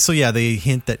chef. Anyway, so yeah, they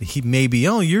hint that he maybe,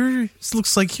 this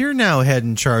looks like you're now head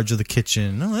in charge of the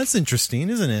kitchen. Oh, that's interesting,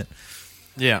 isn't it?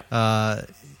 Yeah.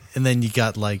 And then you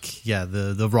got like, yeah,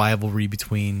 the rivalry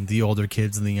between the older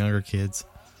kids and the younger kids.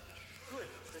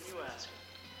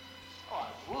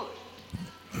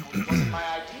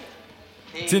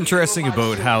 It's interesting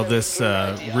about how this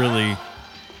really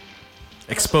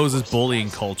exposes bullying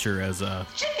culture as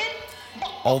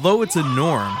although it's a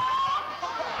norm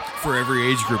for every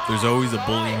age group, there's always a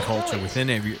bullying culture within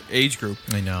every age group.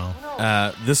 I know.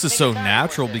 This is so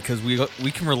natural because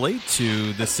we can relate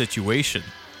to this situation.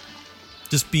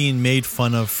 Just being made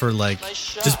fun of for like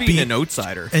Just being an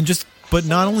outsider. and just, but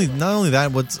not only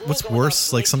that, what's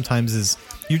worse, like sometimes is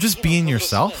you're just being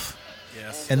yourself,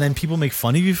 and then people make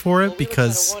fun of you for it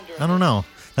because I don't know.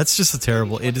 That's just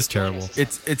it is terrible.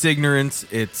 It's ignorance.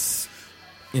 It's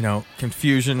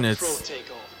confusion. It's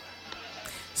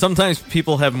sometimes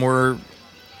people have more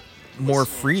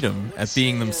freedom at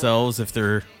being themselves if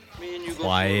they're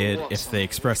quiet, if they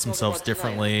express themselves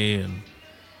differently, and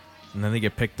then they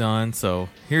get picked on. So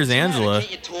here's Angela.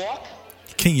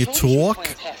 Can you talk?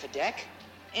 Half a deck.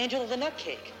 Angela the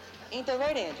Nutcake. Ain't that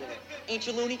right, Angela? Ain't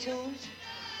you Looney Tunes?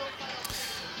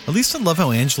 At least I love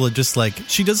how Angela just like,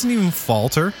 she doesn't even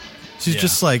falter. She's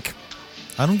just like,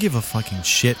 I don't give a fucking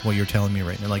shit what you're telling me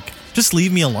right now. Like, just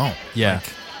leave me alone. Yeah.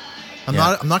 Like,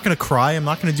 I'm not going to cry. I'm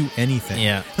not going to do anything.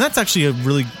 Yeah. And that's actually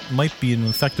might be an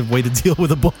effective way to deal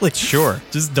with a bully. Sure.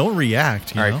 Just don't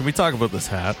react. All right, know? can we talk about this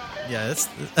hat? Yeah,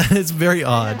 it's very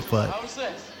odd, but How's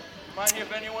this? Remind you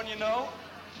of anyone you know?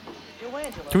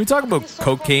 Can we talk about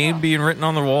cocaine being written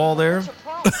on the wall there?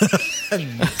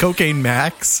 Cocaine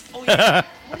Max.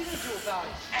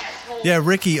 Yeah,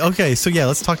 Ricky. Okay, so yeah,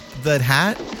 let's talk that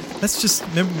hat. That's just,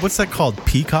 remember, what's that called?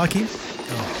 Peacocking?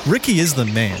 Ricky is the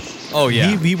man. Oh,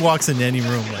 yeah. He walks into any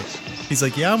room like, he's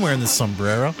like, yeah, I'm wearing this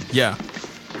sombrero. Yeah.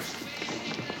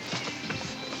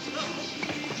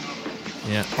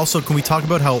 Yeah. Also, can we talk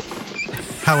about how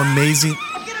amazing...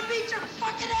 I'm gonna beat your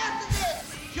fucking ass in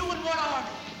this! You in one arm!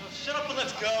 Shut up and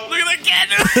let's go! Look at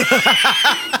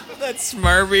that kid! That's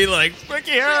Smarby, like,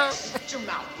 Ricky, out. Shut your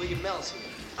mouth, William Mel's here.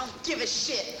 I don't give a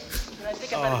shit! And I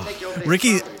think I better take you over to Ricky,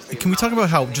 his father. can we talk about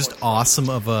how just awesome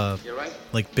of a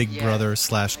like big brother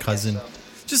 / cousin,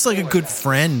 just like a good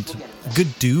friend, a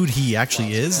good dude he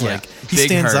actually is. Yeah. Like he Big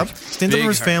stands heart. up for Big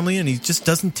his heart. family, and he just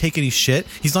doesn't take any shit.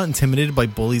 He's not intimidated by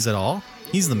bullies at all.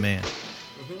 He's the man.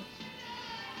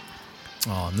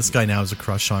 Oh, and this guy now has a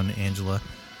crush on Angela.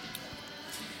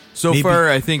 So Maybe- far,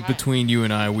 I think between you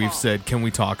and I, we've said, can we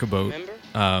talk about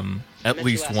at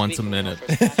least once a minute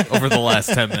over the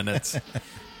last 10 minutes?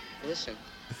 Listen,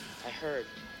 I heard.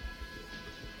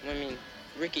 I mean,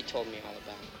 Ricky told me all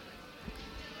about it.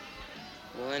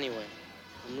 Well, anyway,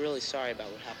 I'm really sorry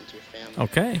about what happened to your family.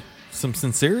 Okay. Some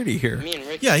sincerity here. Me and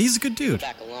Ricky Yeah, he's a good go dude.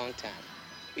 back a long time.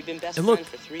 We've been best And look, friends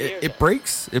for 3 years. it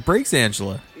breaks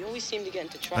Angela. We always seem to get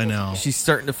into trouble. I know. together. She's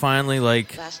starting to finally,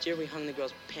 like, Last year we hung the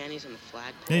girl's panties on the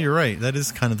flagpole. Yeah, you're right. That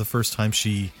is kind of the first time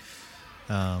she,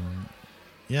 yeah,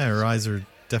 her eyes are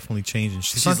definitely changing.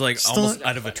 she's not- like still almost not-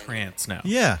 out of a trance now.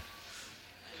 Yeah,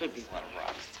 Could be one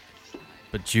rock.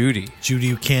 But Judy. Judy,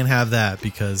 you can't have that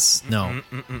because no,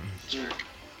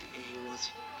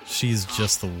 she's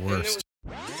just the worst.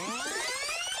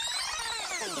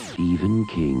 Stephen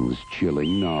King's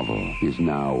chilling novel is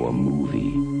now a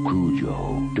movie.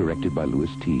 Cujo, directed by Louis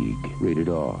Teague. Rated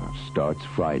R. Starts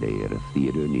Friday at a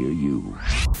theater near you.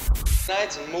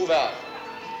 Nights and move out.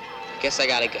 Guess I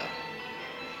gotta go.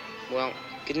 Well,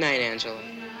 good night, Angela.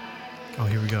 Oh,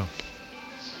 here we go.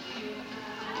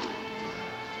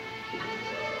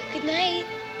 Good night.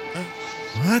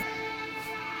 What?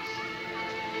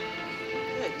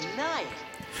 Good night.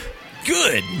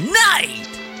 Good night!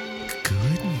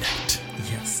 Good night.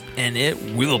 Yes, and it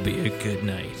will be a good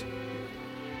night.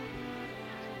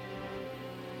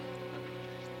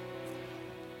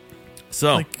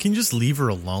 So, Like, can you just leave her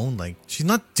alone? Like, she's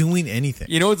not doing anything.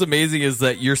 you know what's amazing is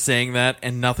that you're saying that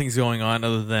and nothing's going on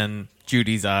other than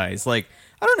Judy's eyes. Like,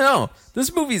 I don't know.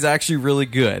 This movie's actually really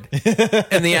good.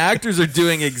 And the actors are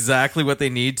doing exactly what they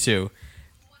need to.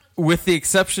 With the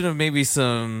exception of maybe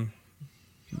some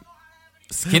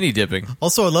skinny dipping.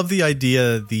 Also, I love the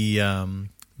idea, the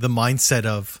mindset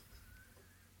of,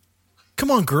 come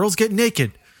on, girls, get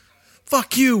naked.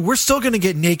 Fuck you. We're still going to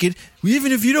get naked.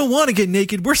 Even if you don't want to get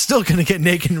naked, we're still going to get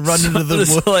naked and run into the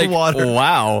It's like, water.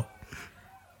 wow.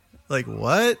 Like,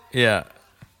 what? Yeah.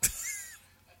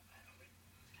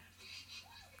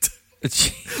 The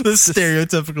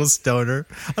stereotypical stoner.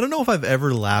 I don't know if I've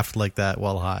ever laughed like that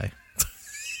while high.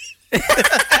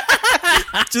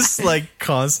 Just like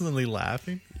constantly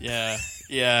laughing. Yeah.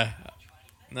 Yeah.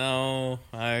 No,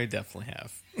 I definitely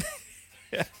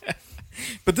have.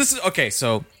 But this is okay.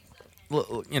 So,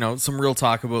 you know, some real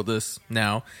talk about this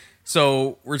now.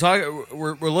 So we're talking.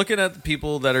 We're looking at the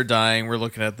people that are dying. We're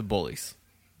looking at the bullies.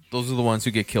 Those are the ones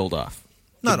who get killed off.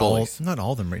 The Not all bullies.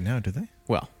 of them right now, do they?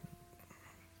 Well,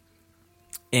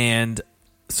 and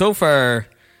so far,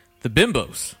 the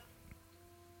bimbos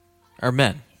are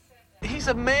men. He's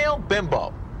a male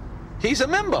bimbo. He's a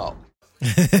mimbo.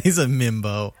 He's a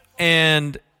mimbo.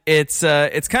 And it's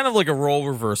kind of like a role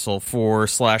reversal for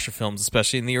slasher films,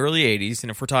 especially in the early 80s.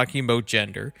 And if we're talking about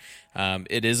gender,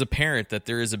 it is apparent that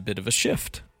there is a bit of a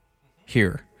shift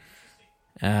here.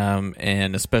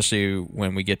 And especially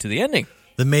when we get to the ending.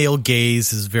 The male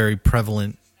gaze is very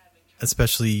prevalent,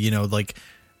 especially, you know, like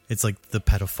it's like the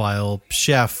pedophile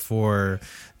chef or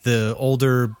the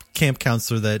older camp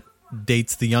counselor that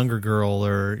dates the younger girl,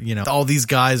 or, you know, all these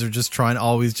guys are just trying to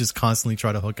always just constantly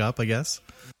try to hook up, I guess.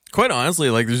 Quite honestly,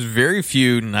 like there's very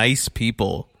few nice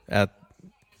people at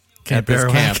Camp this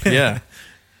Arawak. camp. Yeah.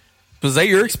 Was that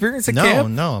your experience at camp?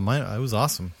 No, I was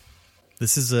awesome.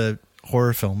 This is a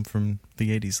horror film from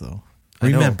the 80s, though. I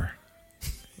know. Remember.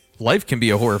 Life can be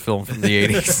a horror film from the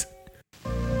 80s.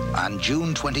 On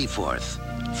June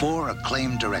 24th, 4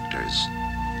 acclaimed directors,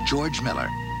 George Miller,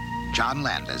 John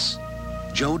Landis,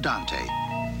 Joe Dante,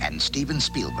 and Steven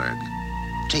Spielberg,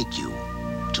 take you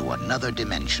to another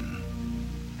dimension.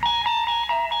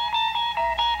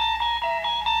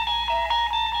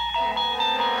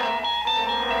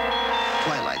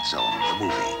 Twilight Zone, the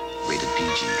movie, rated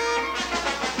PG.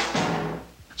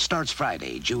 Starts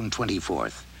Friday, June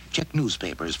 24th. Check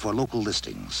newspapers for local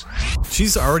listings.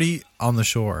 She's already on the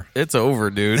shore. It's over,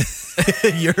 dude.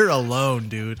 You're alone,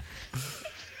 dude.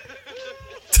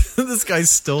 This guy's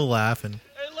still laughing.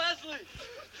 Hey, Leslie,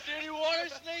 see any water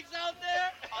snakes out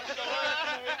there?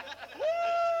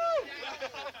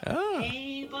 Oh.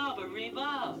 Hey, Bubba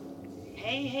Reba.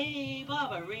 Hey,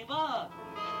 Bubba Reba.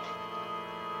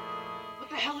 What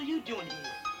the hell are you doing here?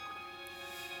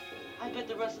 I bet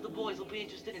the rest of the boys will be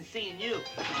interested in seeing you.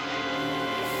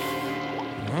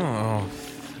 Oh.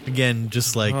 Again,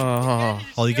 just like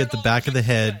all you get the back of the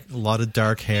head, a lot of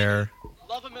dark hair.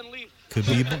 Love him and leave. Could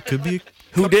be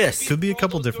Who dis? Could be a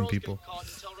couple different people. Tell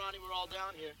Ronnie we're all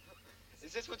down here.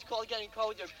 Is this what you call getting caught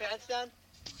with your pants down?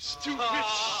 Stupid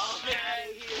shit.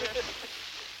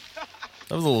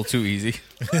 That was a little too easy.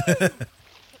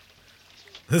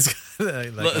 This guy,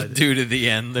 that guy, dude at the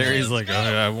end there, he's like,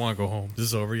 I want to go home.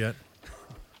 Is this over yet?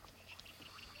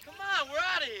 Come on, we're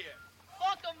out of here.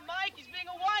 Fuck him, Mike. He's being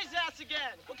a wise ass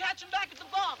again. We'll catch him back at the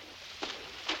bump.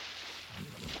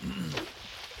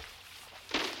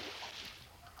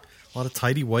 A lot of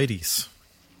tidy whiteys.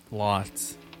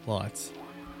 Lots.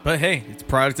 But hey, it's a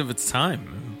product of its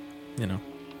time. You know.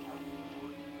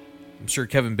 I'm sure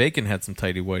Kevin Bacon had some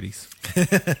tidy whiteys.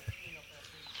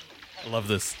 I love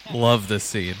this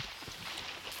scene.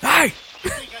 Hey!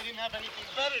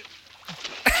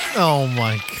 Oh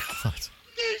my god.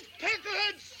 These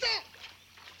peckerheads suck.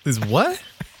 These what?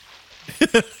 How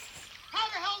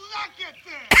the hell did that get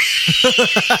there?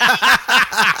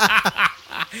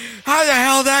 How the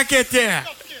hell did that get there?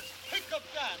 Pick up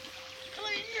that.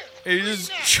 Clean here. He's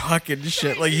just chucking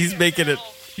shit like he's making it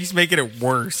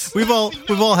worse. We've all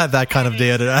had that kind of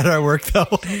day at our work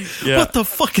though. Yeah. What the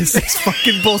fuck is this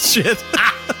fucking bullshit?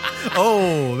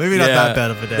 Oh, maybe not that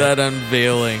bad of a day. That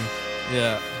unveiling.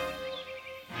 Yeah.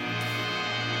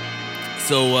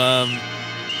 So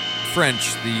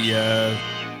French, the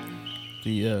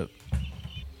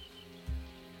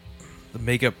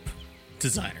makeup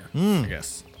designer, I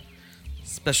guess.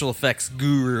 Special effects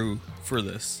guru for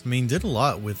this. I mean, did a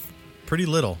lot with pretty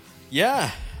little.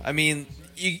 Yeah. I mean,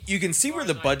 you can see where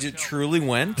the budget truly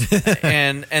went,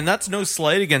 and that's no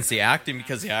slight against the acting,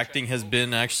 because the acting has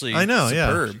been actually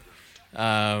superb.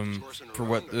 For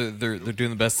what they're doing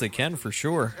the best they can, for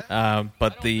sure.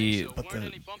 But the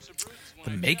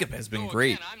makeup has been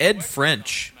great.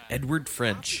 Edward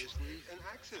French.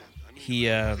 He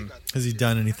has he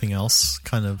done anything else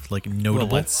kind of like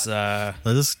notable? Well,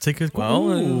 let us take a.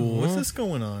 What's this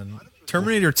going on?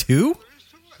 Terminator 2?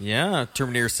 Yeah,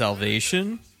 Terminator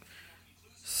Salvation,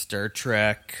 Star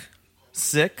Trek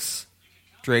 6,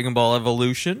 Dragon Ball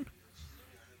Evolution.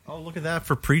 Oh, look at that.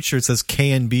 For Preacher, it says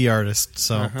K&B artist.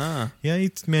 So, yeah,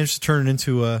 he managed to turn it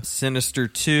into a... Sinister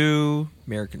 2,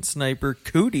 American Sniper,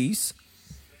 Cooties.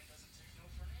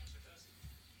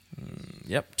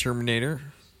 Yep, Terminator,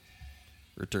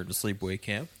 Return to Sleepaway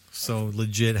Camp. So,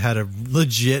 had a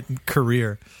legit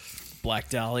career. Black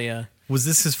Dahlia. Was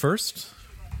this his first?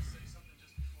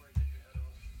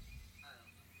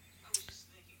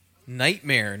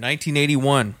 Nightmare,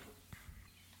 1981.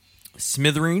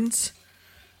 Smithereens.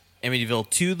 Amityville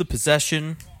 2, The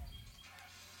Possession.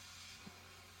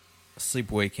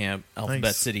 Sleepaway Camp,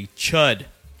 Alphabet City, Chud.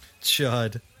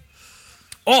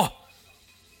 Oh!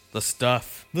 The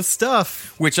Stuff.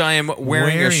 Which I am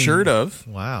wearing a shirt of.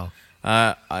 Wow.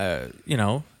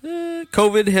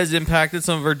 COVID has impacted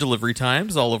some of our delivery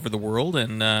times all over the world,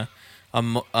 and a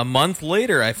month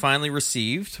later, I finally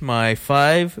received my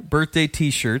 5 birthday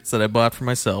T-shirts that I bought for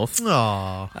myself.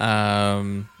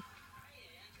 Aww.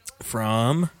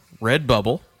 From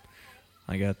Redbubble.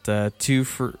 I got two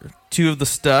of the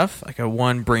Stuff. I got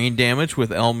 1 Brain Damage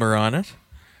with Elmer on it.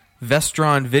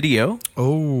 Vestron Video.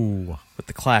 Oh. With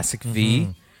the classic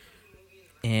V.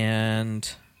 And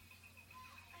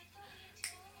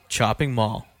Chopping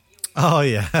Mall. Oh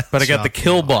yeah. But I got the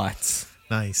Killbots.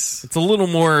 Nice. It's a little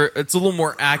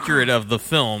more accurate of the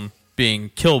film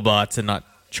being Killbots and not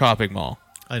Chopping Mall.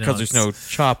 I know. Because there's no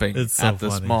chopping it's so at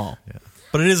this funny. mall. Yeah.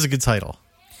 But it is a good title.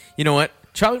 You know what?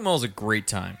 Chopping Mall is a great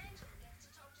time.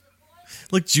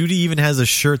 Look, Judy even has a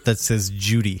shirt that says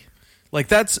Judy. Like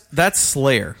that's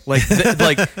Slayer. Like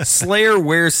Slayer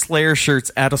wears Slayer shirts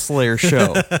at a Slayer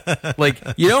show. Like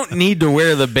you don't need to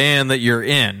wear the band that you're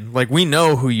in. Like we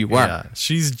know who you are. Yeah,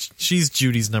 she's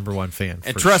Judy's number one fan.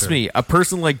 And for trust sure. me, a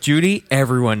person like Judy,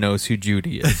 everyone knows who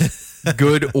Judy is.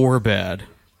 Good or bad.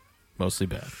 Mostly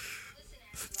bad.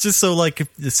 Just so like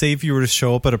say if you were to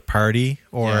show up at a party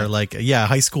or a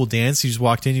high school dance, you just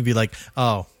walked in, you'd be like,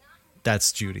 oh,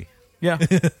 that's Judy. Yeah.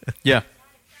 Yeah.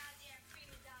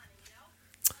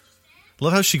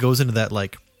 Love how she goes into that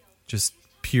like just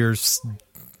pure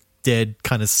dead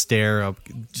kind of stare of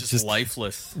just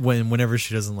lifeless whenever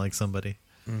she doesn't like somebody.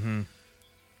 Mm-hmm.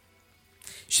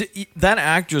 That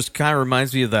actress kind of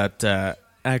reminds me of that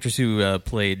actress who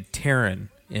played Taryn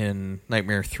in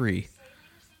Nightmare 3.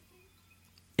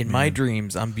 In my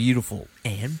dreams, I'm beautiful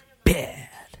and bad.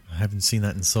 I haven't seen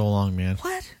that in so long, man.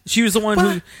 What? She was the one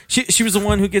who she was the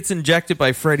one who gets injected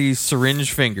by Freddy's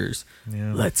syringe fingers.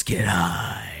 Yeah. Let's get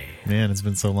high. Man, it's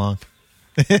been so long.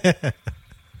 I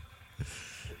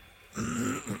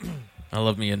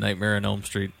love me a Nightmare on Elm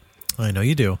Street. I know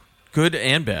you do. Good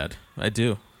and bad. I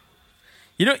do.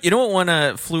 You know what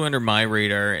one flew under my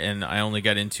radar and I only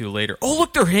got into later? Oh,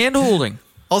 look, they're hand holding.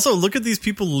 Also, look at these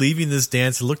people leaving this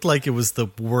dance. It looked like it was the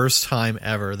worst time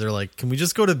ever. They're like, can we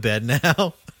just go to bed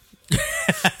now?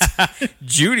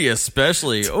 Judy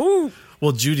especially. Oh.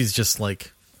 Well, Judy's just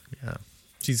like, yeah,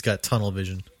 she's got tunnel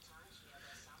vision.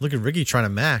 Look at Ricky trying to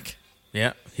mac.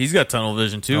 Yeah, he's got tunnel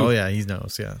vision too. Oh, yeah, he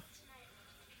knows, yeah.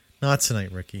 Not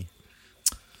tonight, Ricky.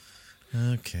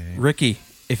 Okay. Ricky,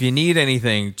 if you need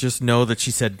anything, just know that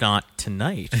she said not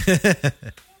tonight.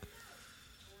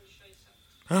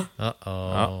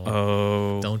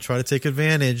 Uh-oh. Don't try to take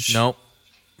advantage. Nope.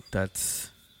 This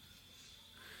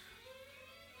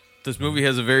movie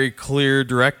has a very clear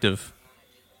directive.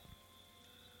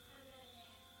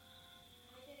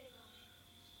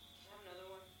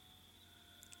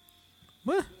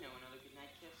 What?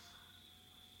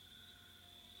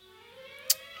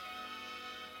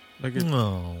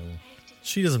 No.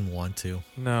 She doesn't want to.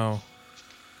 No.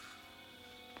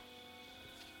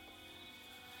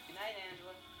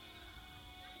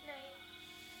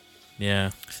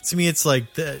 Yeah. To me, it's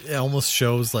like, it almost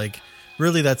shows like,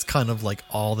 really that's kind of like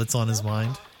all that's on his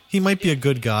mind. He might be a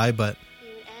good guy, but... You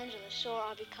and Angela sure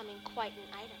are becoming quite an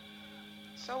item.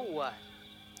 So what?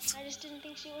 I just didn't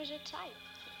think she was your type.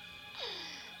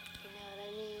 You know what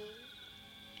I mean?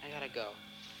 I gotta go.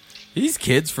 These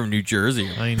kids from New Jersey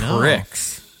are I know.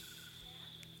 pricks.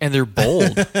 And they're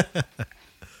bold. Look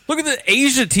at the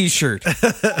Asia t-shirt.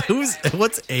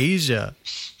 What's Asia?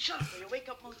 Shut up, or you'll wake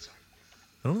up Mozart.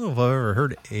 I don't know if I've ever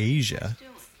heard Asia.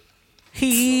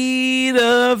 Heat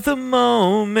of the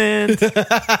moment.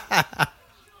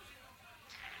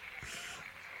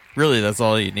 Really, that's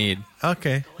all you need.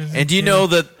 Okay. And do you know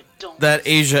that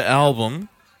Asia album,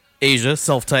 Asia,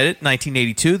 self-titled,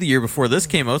 1982, the year before this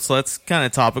came out, so that's kind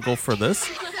of topical for this.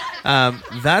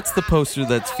 That's the poster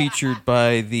that's featured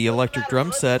by the electric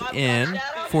drum set in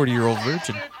 40-Year-Old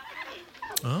Virgin.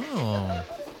 Oh.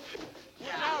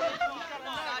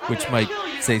 Which might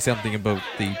say something about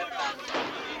the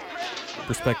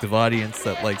prospective audience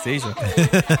that likes Asia.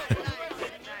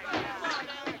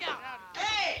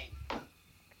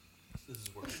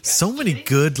 So many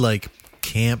good, like,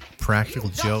 camp practical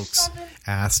jokes.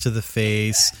 Ass to the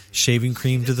face, shaving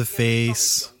cream to the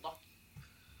face.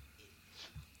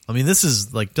 I mean, this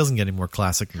is, like, doesn't get any more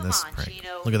classic than this prank.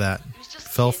 Look at that.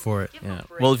 Fell for it. Yeah.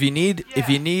 Well, if you need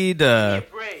a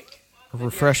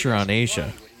refresher on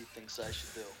Asia,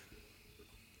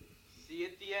 See you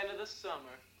at the end of the summer.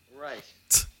 Right.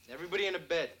 Everybody in a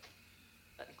bed.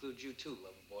 That includes you too,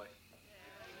 lover boy.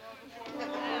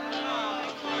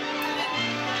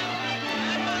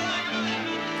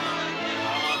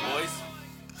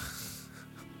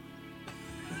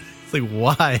 It's like,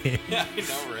 why? Yeah, I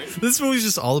know, right? This movie's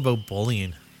just all about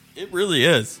bullying. It really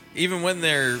is. Even when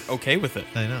they're okay with it.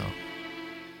 I know.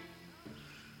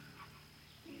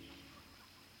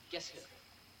 Guess who?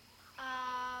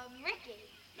 Ricky.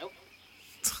 Nope.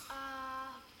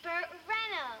 Burt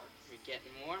Reynolds. You're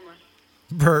getting warmer.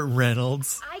 Burt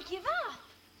Reynolds. I give up.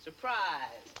 Surprise.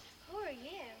 Who are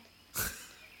you?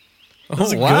 That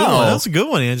was a wow. good one. That was a good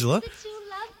one, Angela. The two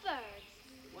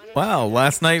lovebirds. Wow,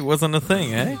 last night wasn't a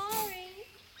thing, eh?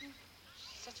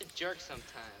 Such a jerk sometimes.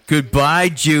 Goodbye,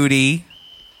 Judy.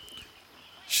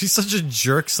 She's such a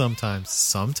jerk sometimes.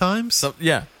 Sometimes?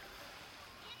 Yeah.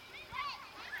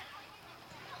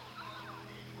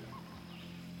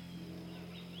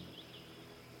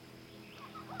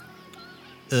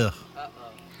 Ugh.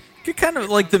 You kind of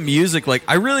like the music. Like,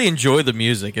 I really enjoy the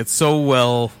music. It's so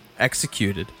well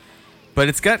executed. But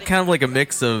it's got kind of like a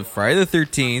mix of Friday the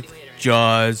 13th,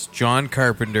 Jaws, John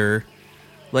Carpenter,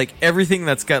 like everything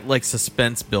that's got like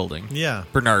suspense building. Yeah.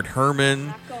 Bernard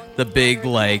Herrmann, the big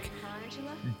like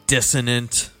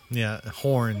dissonant. Yeah,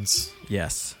 horns.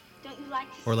 Yes.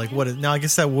 Or like what? No, I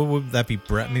guess that would that be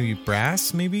maybe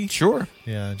brass? Maybe. Sure.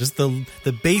 Yeah, just the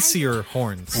bassier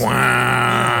horns.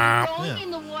 Wow. Going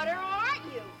in the water, aren't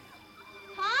you?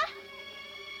 Huh?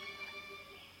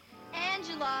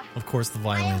 Angela. Of course, the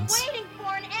I am violins. waiting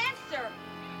for an answer.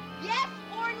 Yes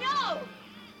or no?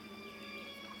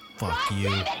 Fuck God you.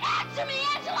 damn it, answer me,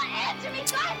 Angela, answer me.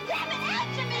 God damn it,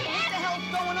 answer me. What the hell's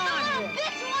going on here? The little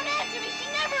bitch won't answer me. She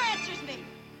never answers me.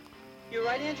 You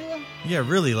right, Angela? Yeah,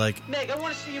 really, like Meg, I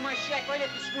want to see you in my shack right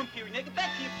after swim period. Now get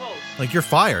back to your post. you're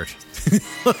fired.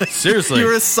 Seriously.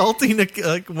 You're assaulting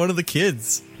one of the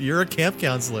kids. You're a camp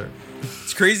counselor.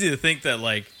 It's crazy to think that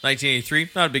like 1983,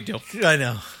 not a big deal. I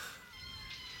know.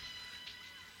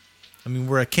 I mean,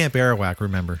 we're at Camp Arawak,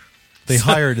 remember? They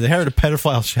hired a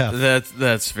pedophile chef.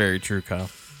 That's very true, Kyle.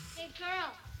 Hey,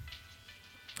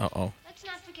 girl. Uh-oh. Let's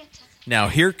not forget to... Now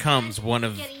here comes one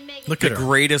of Look the at her.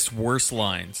 greatest worst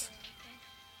lines.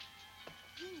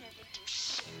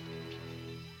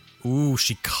 Ooh,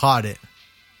 she caught it.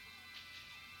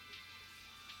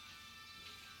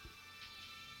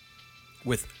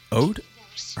 Without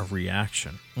a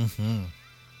reaction. Mm-hmm.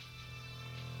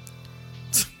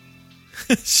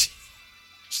 she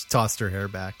tossed her hair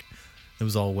back. It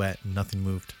was all wet and nothing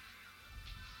moved.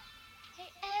 Hey,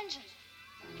 Angela.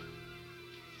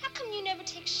 How come you never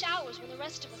take showers when the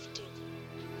rest of us do?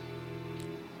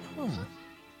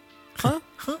 Huh?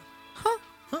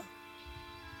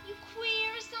 You queer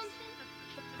or something?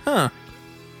 Huh.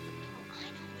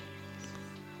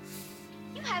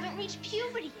 You haven't reached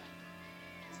puberty yet.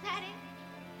 Is that it?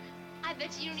 I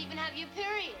bet you don't even have your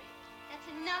period. That's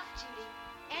enough, Judy.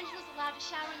 Angela's allowed to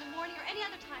shower in the morning or any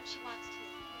other time she wants to.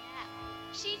 Yeah.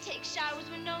 She takes showers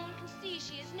when no one can see.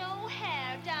 She has no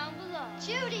hair down below.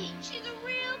 Judy, she's a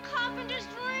real carpenter's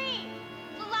dream.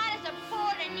 The light is a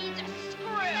board and needs a screw.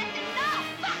 That's enough.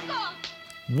 Fuck off.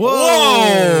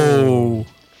 Whoa!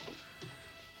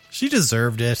 She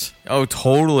deserved it. Oh,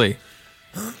 totally.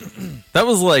 That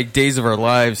was like Days of Our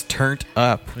Lives turned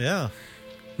up. Yeah.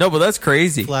 No, but that's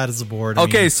crazy. Flat as a board.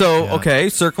 Okay,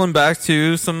 circling back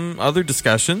to some other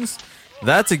discussions.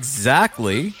 That's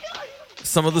exactly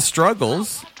some of the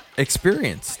struggles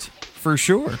experienced, for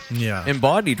sure. Yeah.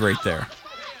 Embodied right there.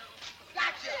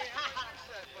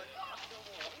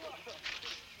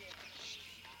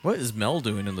 What is Mel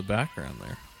doing in the background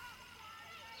there?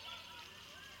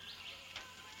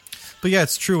 But yeah,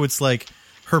 it's true. It's like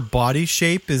her body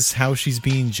shape is how she's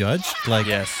being judged. Like,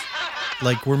 yes.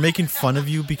 Like, we're making fun of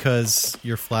you because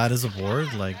you're flat as a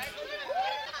board. Like,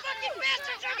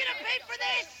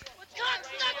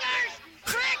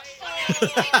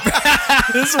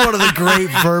 this is one of the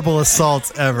great verbal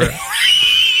assaults ever.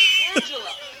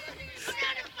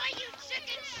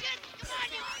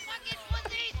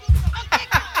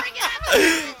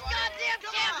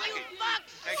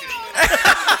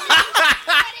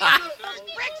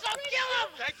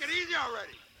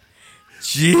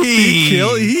 Gee,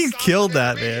 he killed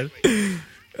that, man.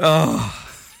 Oh,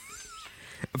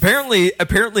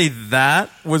 apparently that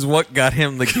was what got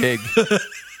him the gig.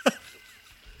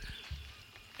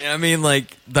 I mean,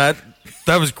 like that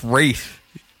was great.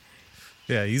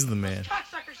 Yeah, he's the man.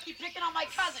 Cocksuckers keep picking on my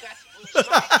cousin.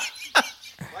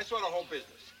 I saw the whole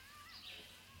business.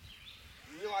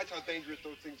 You realize how dangerous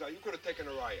those things are? You could have taken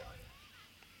her eye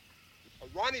out.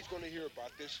 Ronnie's going to hear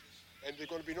about this, and there's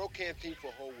going to be no canteen for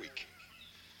a whole week.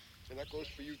 And that goes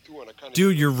for you too on a kind of...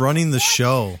 Dude, you're running the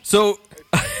show. So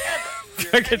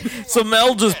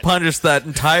Mel just punished that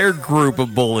entire group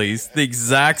of bullies the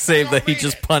exact same that he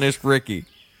just punished Ricky.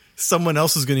 Someone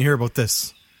else is going to hear about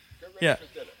this. Yeah.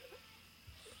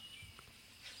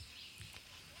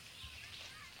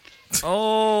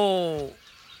 Oh.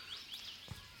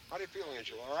 How do you feel,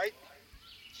 Angela? All right?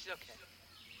 She's okay.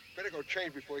 Better go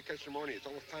change before you catch pneumonia. It's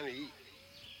almost time to eat.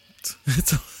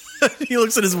 He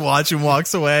looks at his watch and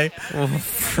walks away.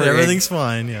 Everything's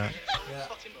fine, yeah.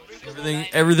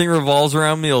 Everything revolves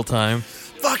around mealtime.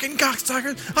 Fucking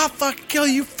cocksuckers! I'll fucking kill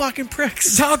you, fucking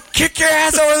pricks! I'll kick your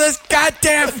ass over this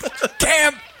goddamn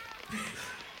camp!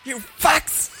 You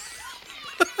fucks!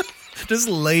 Just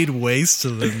laid waste to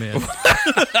them, man.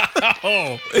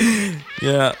 Oh.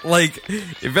 Yeah, like,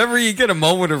 if ever you get a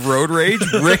moment of road rage,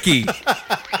 Ricky.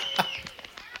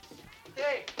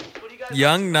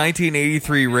 Young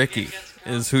 1983 Ricky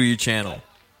is who you channel.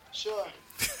 Sure.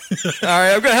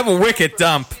 Alright, I'm gonna have a wicked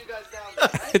dump.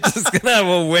 Just gonna have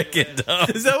a wicked dump.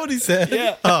 Is that what he said?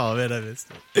 Yeah. Oh, man, I missed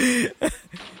it.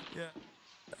 Yeah.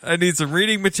 I need some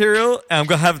reading material, and I'm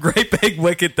going to have a great big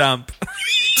wicked dump.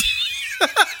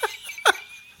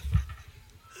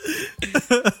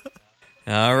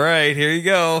 All right, here you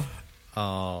go.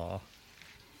 Oh.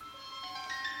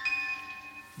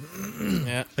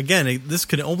 Yeah. Again, this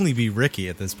could only be Ricky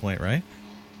at this point, right?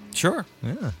 Sure.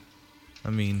 Yeah. I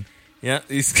mean... Yeah,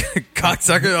 these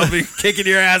cocksuckers will be kicking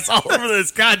your ass all over this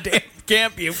goddamn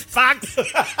camp, you fuck.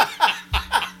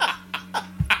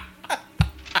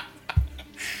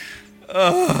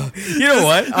 You know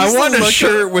what? I want a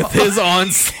shirt with his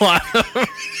onslaught.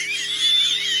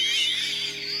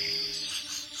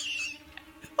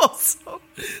 Also,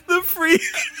 the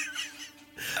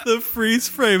freeze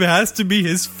frame has to be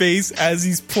his face as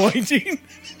he's pointing.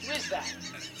 Who is that?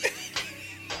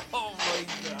 Oh my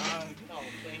god.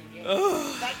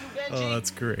 Oh,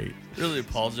 that's great. Really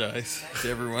apologize to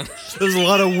everyone. There's a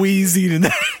lot of wheezing in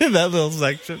that little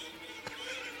section.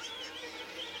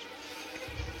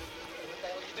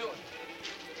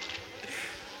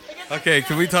 Okay,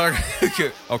 can we talk?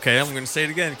 Okay, I'm going to say it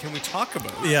again. Can we talk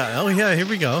about it? Yeah. Oh, yeah. Here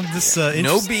we go. This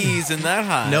no bees in that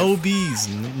hive. No bees.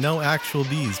 No actual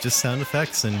bees. Just sound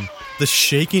effects and the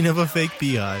shaking of a fake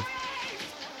beehive.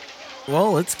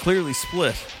 Well, it's clearly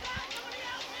split.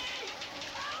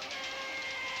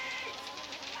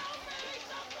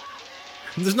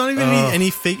 There's not even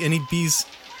any bees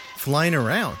flying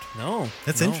around. No,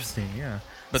 that's interesting. Yeah.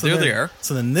 But so they are.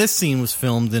 So then this scene was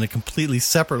filmed in a completely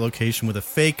separate location with a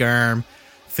fake arm,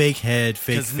 fake head,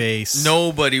 fake face.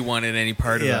 Nobody wanted any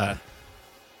part of that.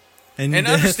 And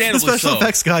understandably the special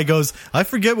effects guy goes, I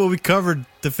forget what we covered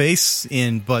the face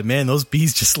in, but man, those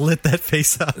bees just lit that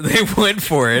face up. They went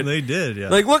for it. They did, yeah.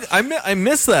 Like, look, I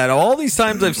miss that. All these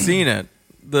times I've seen it.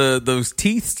 Those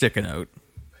teeth sticking out.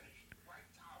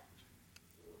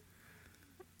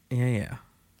 Yeah.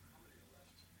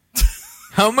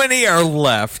 How many are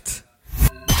left?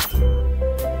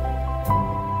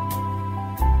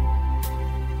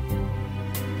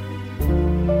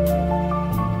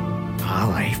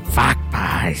 Holy fuck,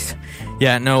 boys.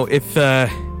 Yeah, no,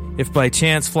 if by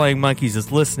chance Flying Monkeys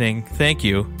is listening, thank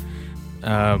you.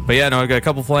 But yeah, no, I've got a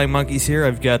couple Flying Monkeys here.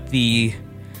 I've got the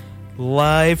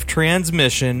Live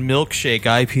Transmission Milkshake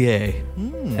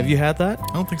IPA. Have you had that?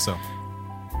 I don't think so.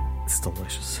 It's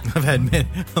delicious. I've had many.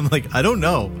 I'm like, I don't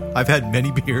know. I've had many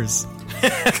beers.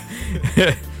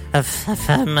 I've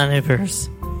had many beers.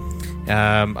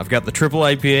 I've got the triple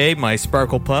IPA, my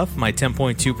Sparkle Puff, my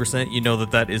 10.2%. You know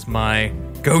that is my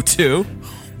go-to.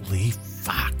 Holy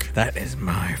fuck. That is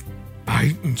my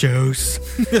fighting juice.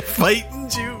 Fighting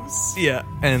juice. Yeah.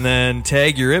 And then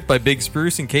Tag You're It by Big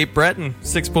Spruce and Cape Breton,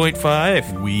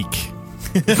 6.5. Weak.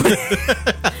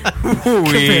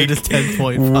 Compared to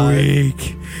 10.5.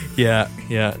 Weak. Yeah.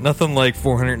 Nothing like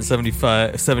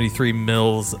 473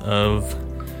 mils of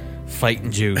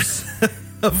fighting juice.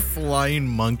 Flying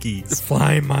monkeys.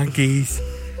 Flying monkeys.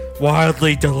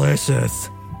 Wildly delicious.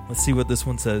 Let's see what this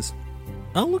one says.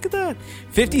 Oh, look at that.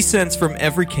 50 cents from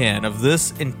every can of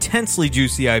this intensely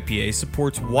juicy IPA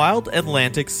supports wild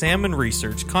Atlantic salmon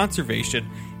research, conservation,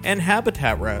 and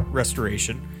habitat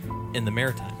restoration in the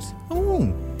Maritimes.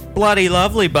 Oh. Bloody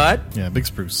lovely, bud. Yeah, Big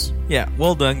Spruce. Yeah,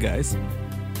 well done, guys.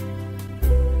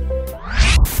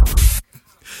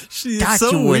 It's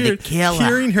so weird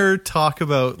hearing her talk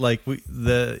about like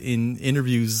in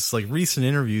interviews, like recent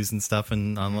interviews and stuff,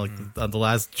 and on on the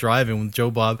last drive-in with Joe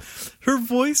Bob. Her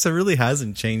voice really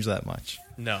hasn't changed that much.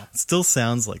 No, it still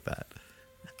sounds like that.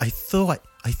 I thought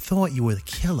you were the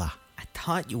killer. I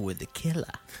thought you were the killer.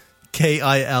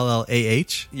 Killah.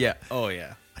 Yeah. Oh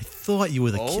yeah. I thought you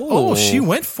were the killer. Oh, she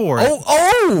went for it.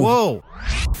 Oh. Whoa.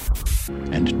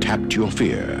 And tapped your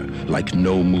fear like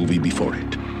no movie before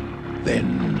it.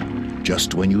 Then,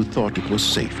 just when you thought it was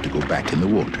safe to go back in the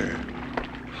water,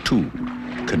 2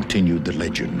 continued the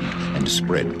legend and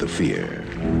spread the fear.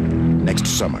 Next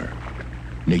summer,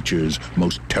 nature's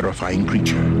most terrifying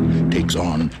creature takes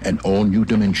on an all-new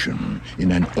dimension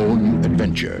in an all-new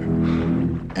adventure.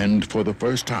 And for the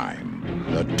first time,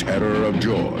 the terror of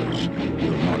Jaws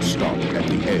will not stop at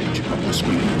the edge of the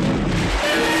screen.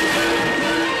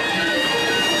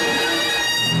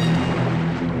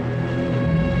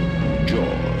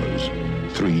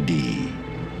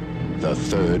 3D. The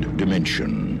third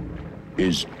dimension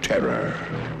is terror.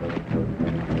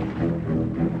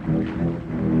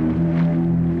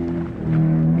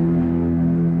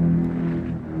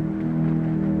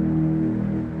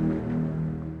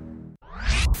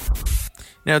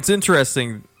 Now it's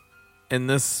interesting in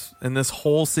this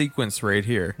whole sequence right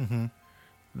here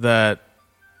that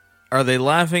are they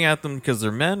laughing at them because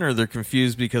they're men or they're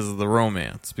confused because of the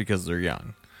romance because they're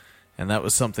young? And that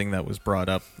was something that was brought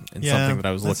up and something that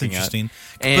I was looking interesting.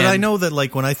 at. And But I know that,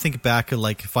 like, when I think back of,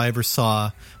 like, if I ever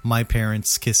saw my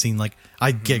parents kissing, like,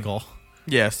 I'd giggle.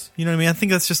 Yes. You know what I mean? I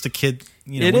think that's just a kid.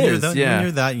 You know, It when is, when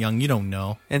you're that young, you don't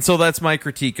know. And so that's my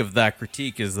critique of that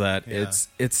critique is that it's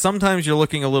sometimes you're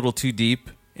looking a little too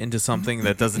deep into something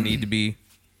that doesn't need to be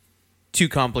too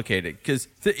complicated. Because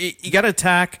you got to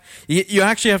attack... You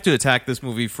actually have to attack this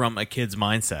movie from a kid's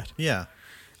mindset. Yeah.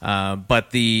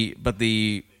 But the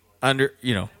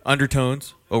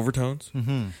undertones, overtones,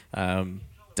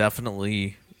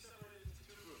 definitely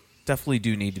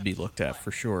do need to be looked at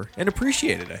for sure and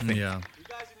appreciated. I think. Yeah. You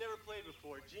guys have never played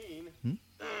before. Gene is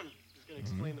going to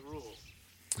explain the rules.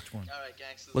 Which one? All right,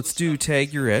 gangsters. Let's do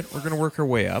tag your it. We're gonna work our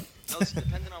way up. Now, listen,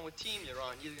 depending on what team you're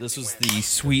on, you're This gonna was be wearing the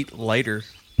sweet lighter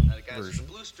Now, the guys with version.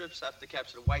 the blue strips have to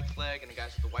capture the white flag, and the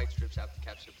guys with the white strips have to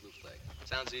capture the blue flag.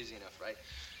 Sounds easy enough, right?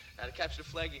 Now, to capture the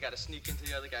flag, you got to sneak into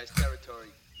the other guy's territory,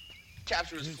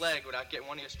 capture his flag without getting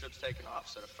one of your strips taken off.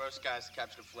 So the first guy to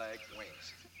capture the flag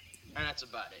wins. And that's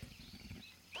about it.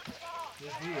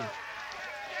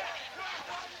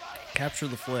 Capture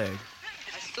the flag.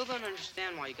 I still don't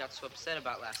understand why you got so upset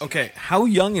about last Okay, how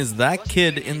young is that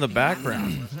kid in the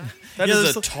background? That Yeah, is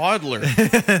there's a toddler.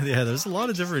 Yeah, there's a lot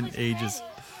of different ages.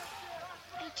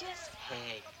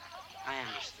 Hey, I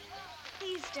understand.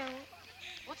 Please don't.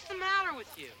 What's the matter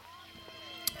with you?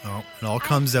 Oh, it all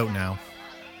comes out now.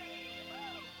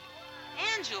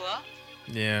 Angela?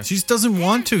 Yeah. She just doesn't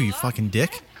want to, you fucking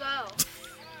dick. Go. I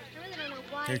really don't know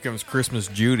why. Here comes Christmas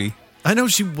Judy. I know,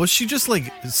 was she just,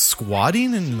 like,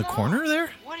 squatting in the corner there?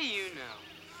 What do you know?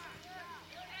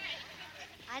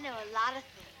 I know a lot of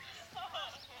things.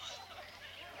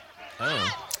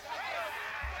 Oh.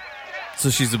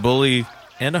 So she's a bully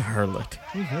and a harlot.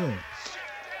 Mm-hmm.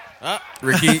 Ah,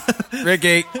 Ricky.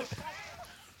 Ricky.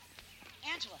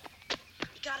 Angela,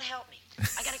 you gotta help me.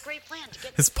 I got a great plan to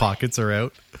get His pockets are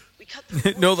out.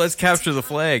 No, let's capture the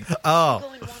flag. You Oh.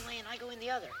 go in one way and I go in the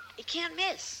other. It can't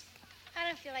miss. I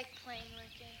don't feel like playing,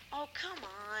 Ricky. Oh, come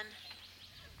on.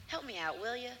 Help me out,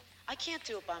 will you? I can't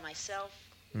do it by myself.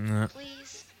 Nah.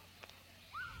 Please?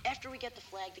 After we get the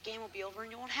flag, the game will be over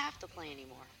and you won't have to play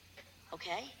anymore.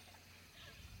 Okay?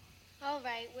 All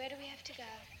right, where do we have to go?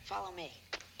 Follow me.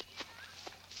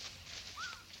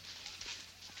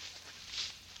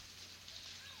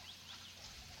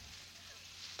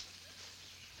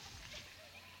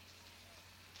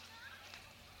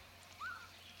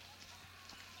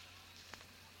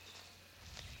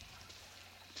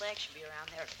 Flag should be around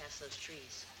there past those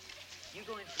trees. You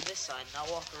go in from this side and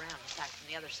I'll walk around and attack from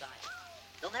the other side.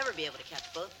 They'll never be able to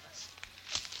catch both of us.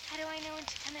 How do I know when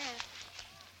to come out?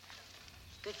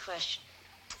 Good question.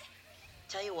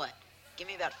 Tell you what, give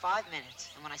me about 5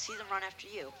 minutes, and when I see them run after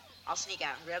you, I'll sneak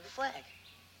out and grab the flag.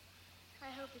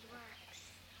 I hope it works.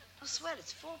 No sweat,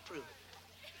 it's foolproof.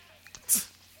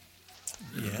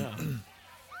 Yeah.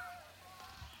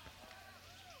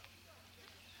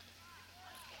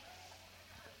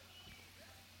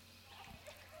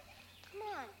 Come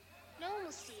on. No one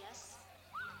will see us.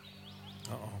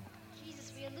 Uh-oh.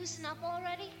 Jesus, will you loosen up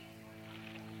already?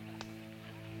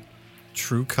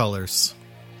 True colors.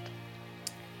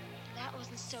 That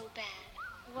wasn't so bad,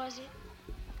 was it?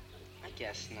 I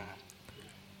guess not.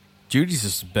 Judy's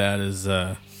just as bad as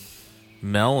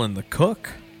Mel and the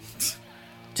cook.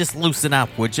 Just loosen up,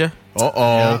 would you?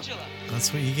 Uh-oh. Yeah,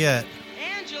 that's what you get.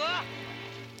 Angela!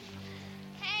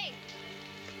 Hey,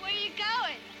 where are you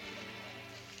going?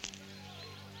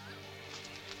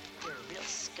 You're a real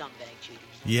scumbag, Judy.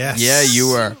 Yes. Yeah,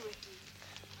 you are.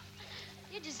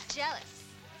 You're just jealous.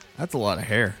 That's a lot of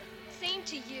hair. Same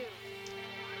to you.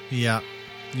 Yeah.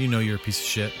 You know you're a piece of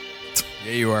shit.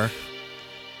 Yeah, you are.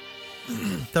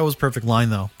 That was a perfect line,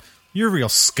 though. You're a real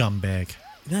scumbag.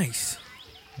 Nice.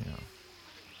 Yeah.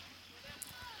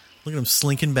 Look at him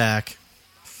slinking back.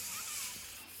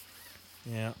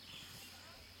 Yeah.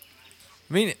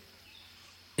 I mean,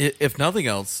 if nothing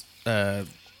else,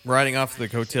 riding off the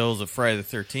coattails of Friday the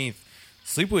 13th,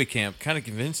 Sleepaway Camp kind of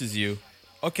convinces you,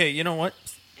 okay, you know what?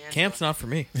 Camp's not for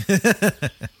me.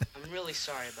 I'm really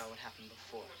sorry about what happened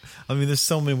before. I mean, there's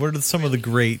so many. What are some of the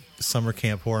great summer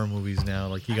camp horror movies now?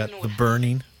 Like, you got The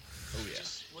Burning. Oh, yeah.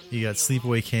 You got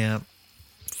Sleepaway Camp,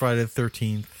 Friday the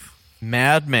 13th.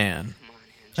 Madman.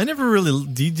 I never really...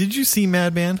 Did you see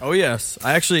Madman? Oh, yes.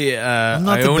 I actually, I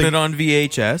not the own big- it on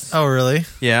VHS. Oh, really?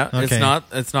 Yeah. Okay.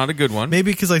 It's not a good one.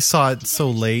 Maybe because I saw it so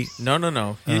late. No.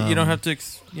 You don't have to, you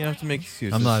don't have to make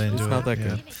excuses. I'm not into it's it. not that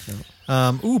yeah.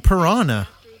 good. Ooh, Piranha.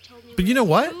 But you know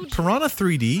what? Piranha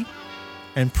 3D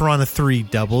and Piranha 3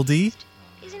 Double D.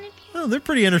 Oh, they're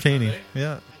pretty entertaining.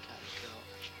 Yeah.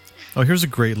 Oh, here's a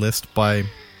great list by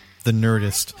The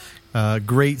Nerdist.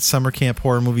 Great summer camp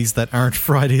horror movies that aren't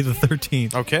Friday the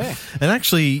 13th. Okay. And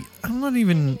actually, I don't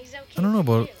know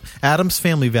about Addams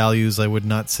Family Values. I would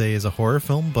not say is a horror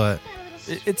film, but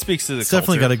it speaks to the it's culture.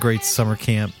 definitely got a great summer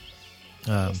camp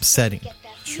setting.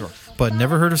 Sure. But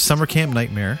never heard of Summer Camp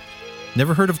Nightmare.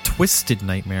 Never heard of Twisted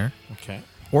Nightmare. Okay.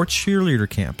 Or Cheerleader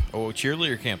Camp. Oh,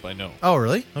 Cheerleader Camp, I know. Oh,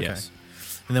 really? Okay. Yes.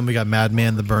 And then we got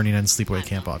Madman, The Burning, and Sleepaway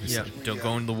Camp, obviously. Yeah, don't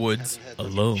go in the woods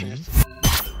alone.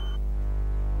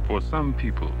 For some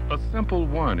people, a simple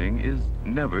warning is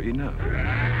never enough.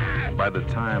 By the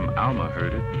time Alma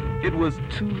heard it, it was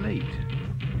too late.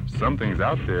 Something's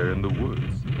out there in the woods,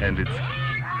 and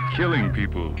it's killing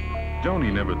people.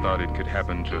 Joni never thought it could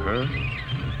happen to her.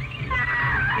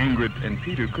 Ingrid and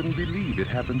Peter couldn't believe it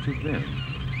happened to them.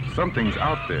 Something's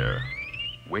out there,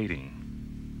 waiting.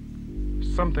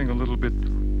 Something a little bit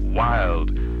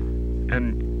wild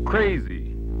and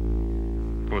crazy.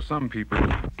 For some people,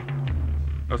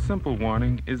 a simple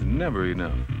warning is never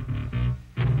enough.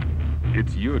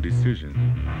 It's your decision.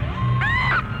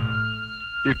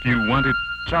 If you want it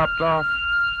chopped off,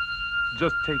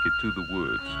 just take it to the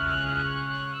woods.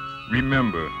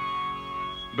 Remember,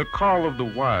 the call of the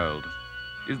wild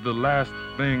is the last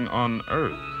thing on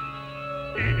earth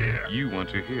you want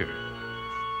to hear.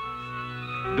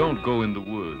 Don't go in the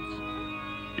woods.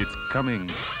 It's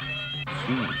coming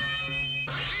soon.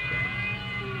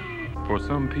 For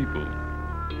some people,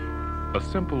 a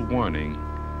simple warning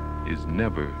is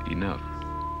never enough.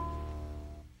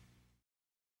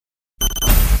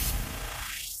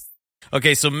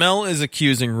 Okay, so Mel is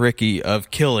accusing Ricky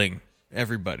of killing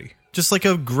everybody. Just like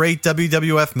a great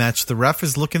WWF match, the ref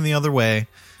is looking the other way.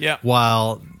 Yeah.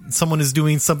 While someone is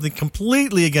doing something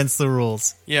completely against the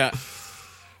rules. Yeah.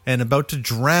 And about to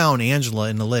drown Angela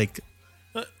in the lake.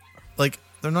 Like,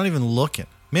 they're not even looking.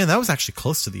 Man, that was actually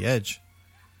close to the edge.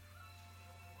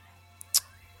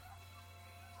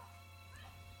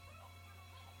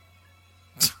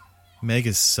 Meg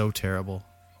is so terrible.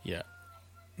 Yeah.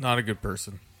 Not a good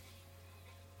person.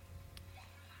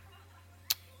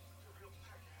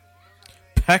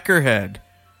 Peckerhead.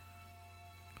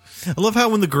 I love how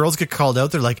when the girls get called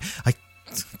out, they're like, I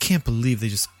can't believe they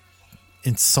just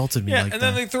insulted me like that. And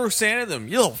then they throw sand at them.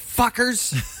 You little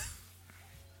fuckers.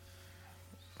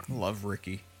 I love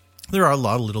Ricky. There are a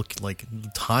lot of little, like,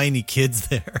 tiny kids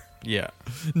there. Yeah.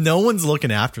 No one's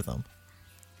looking after them.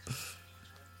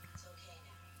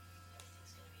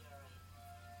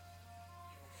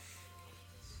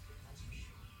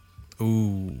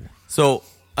 Ooh. So,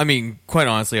 I mean, quite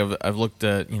honestly, I've looked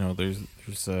at,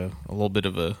 there's a little bit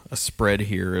of a spread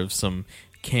here of some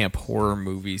camp horror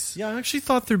movies. Yeah, I actually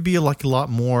thought there'd be a lot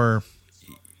more,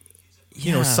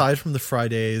 aside from the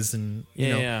Fridays and,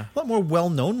 a lot more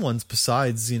well-known ones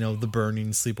besides, The Burning,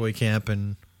 Sleepaway Camp,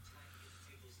 and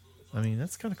I mean,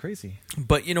 that's kind of crazy.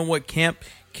 But you know what? Camp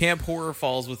horror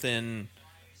falls within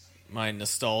my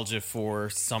nostalgia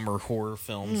for summer horror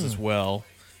films as well.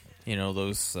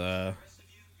 Those,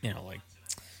 like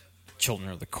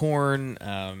Children of the Corn,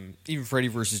 even Freddy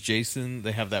vs. Jason,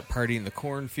 they have that party in the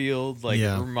cornfield. Like,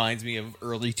 It reminds me of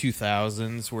early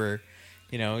 2000s where,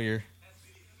 you're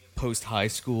post-high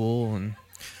school. And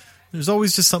there's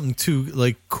always just something too,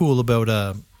 like, cool about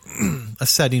a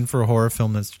setting for a horror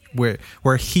film that's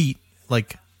where heat,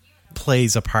 like,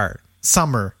 plays a part.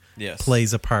 Summer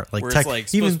plays a part. Like, where it's, like,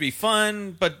 supposed to be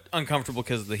fun, but uncomfortable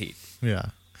because of the heat. Yeah.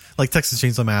 Like Texas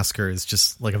Chainsaw Massacre is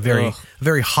just like a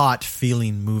very hot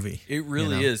feeling movie. It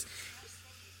really is.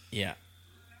 Yeah.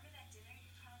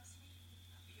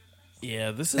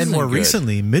 Yeah, this is. And more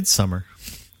recently, Midsommar,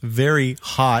 very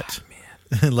hot,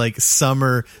 like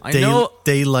summer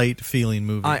daylight feeling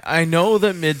movie. I know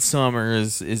that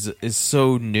Midsommar is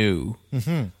so new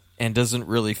and doesn't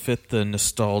really fit the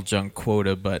nostalgia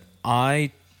quota, but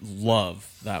I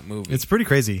love that movie. It's pretty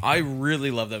crazy. I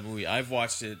really love that movie. I've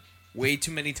watched it way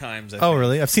too many times. I think. Oh,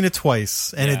 really? I've seen it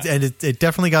twice, and it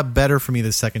definitely got better for me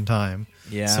the second time.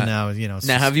 Yeah. So now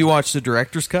Now, have you watched the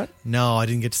director's cut? No, I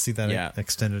didn't get to see that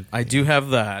extended. I do have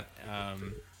that.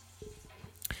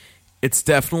 It's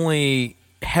definitely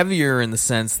heavier in the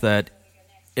sense that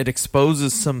it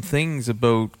exposes some things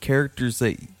about characters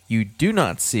that you do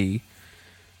not see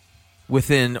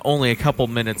within only a couple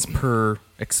minutes per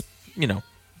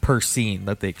scene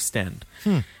that they extend.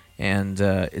 And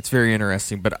it's very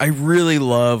interesting. But I really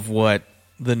love what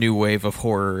the new wave of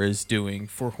horror is doing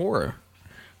for horror.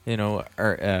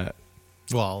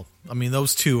 Well, I mean,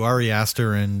 those two, Ari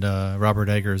Aster and Robert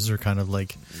Eggers, are kind of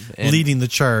like leading the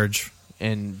charge.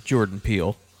 And Jordan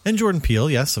Peele. And Jordan Peele,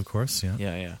 yes, of course.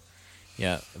 Yeah.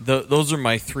 Those are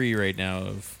my three right now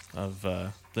of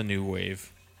the new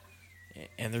wave.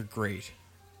 And they're great.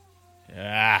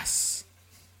 Yes.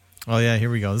 Oh yeah, here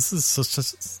we go. This is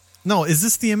just no. Is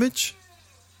this the image?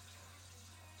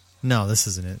 No, this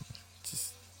isn't it.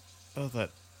 Just that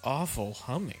awful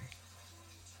humming.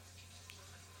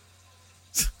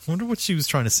 I wonder what she was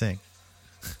trying to sing.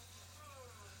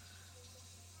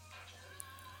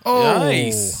 Oh,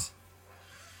 nice.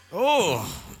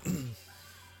 Oh.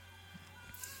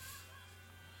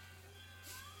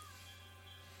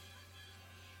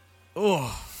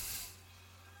 Oh.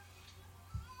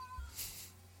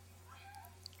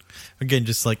 Again,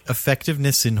 just like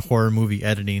effectiveness in horror movie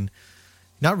editing,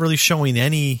 not really showing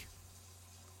any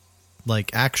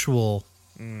like actual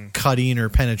cutting or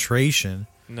penetration.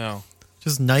 No.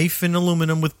 Just knife and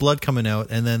aluminum with blood coming out,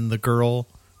 and then the girl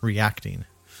reacting.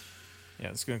 Yeah,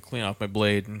 it's going to clean off my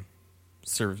blade and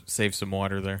save some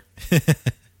water there.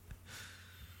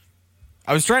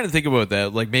 I was trying to think about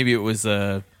that. Like maybe it was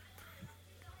maybe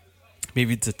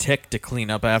it's a tick to clean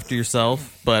up after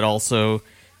yourself, but also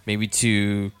maybe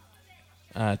to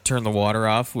turn the water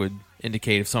off would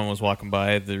indicate if someone was walking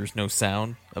by, there's no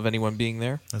sound of anyone being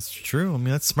there. That's true. I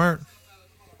mean, that's smart.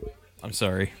 I'm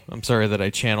sorry. I'm sorry that I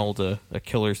channeled a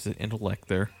killer's intellect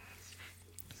there.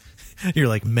 You're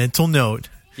like, mental note.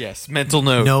 Yes, mental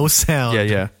note. No sound.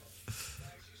 Yeah.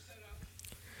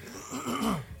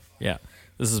 Yeah.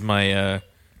 This is my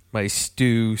my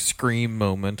Stu Scream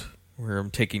moment where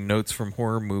I'm taking notes from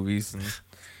horror movies and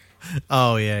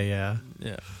oh yeah.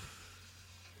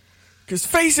 Because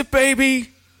face it, baby, you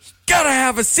gotta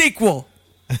have a sequel.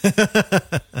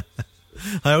 I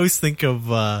always think of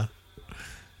like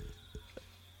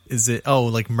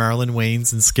Marlon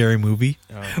Wayans in Scary Movie.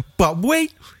 Oh. But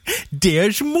wait,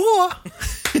 there's more.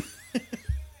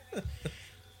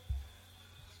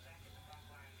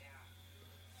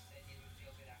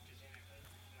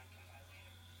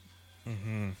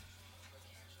 Mm-hmm.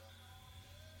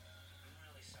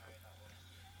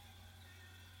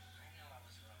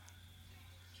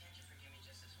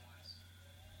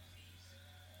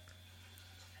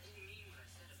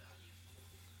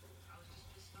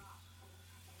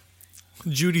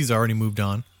 Judy's already moved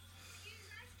on.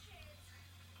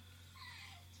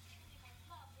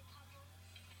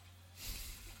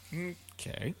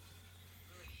 Okay.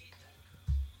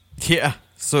 Yeah.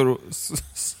 So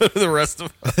do the rest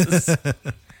of us.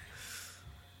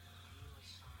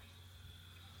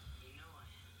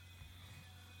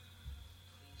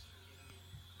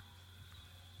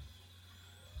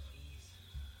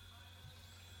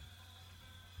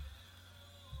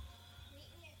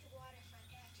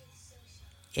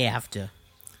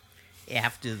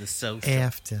 After the social.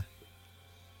 After.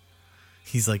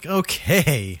 He's like,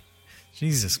 okay.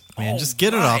 Jesus, man, just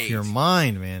get it off your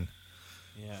mind, man.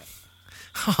 Yeah.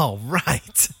 All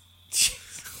right.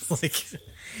 Like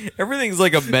everything's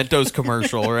like a Mentos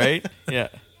commercial, right? Yeah.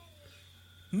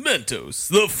 Mentos,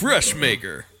 the fresh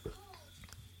maker.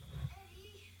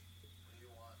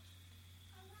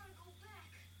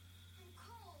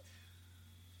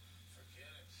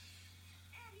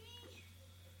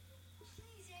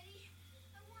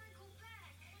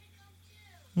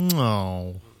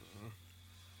 No.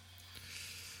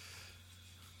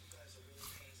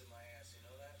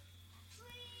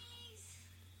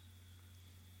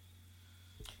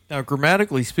 Now,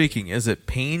 grammatically speaking, is it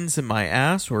pains in my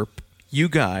ass or you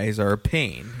guys are a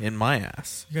pain in my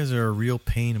ass? You guys are a real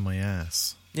pain in my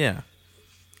ass. Yeah.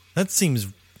 That seems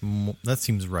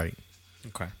right.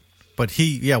 Okay. But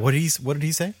what did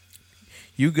he say?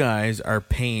 You guys are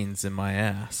pains in my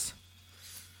ass.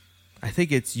 I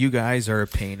think it's you guys are a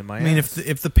pain in my ass. I mean,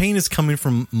 if the pain is coming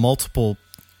from multiple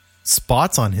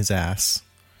spots on his ass,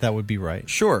 that would be right.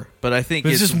 Sure, but I think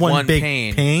it's just one big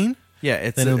pain. Yeah,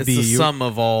 it's the sum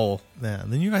of all. Yeah,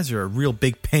 then you guys are a real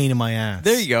big pain in my ass.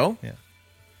 There you go. Yeah.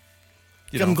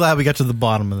 I'm glad we got to the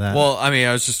bottom of that. Well, I mean,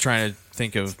 I was just trying to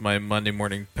think of my Monday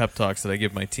morning pep talks that I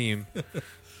give my team.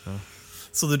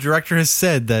 So the director has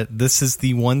said that this is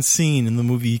the one scene in the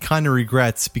movie he kind of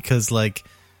regrets because, like,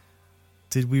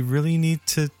 did we really need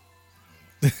to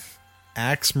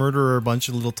axe murder a bunch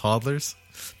of little toddlers?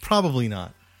 Probably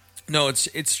not. No,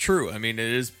 it's true. I mean,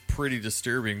 it is pretty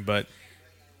disturbing, but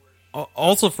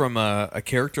also from a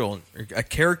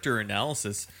character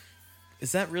analysis,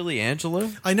 is that really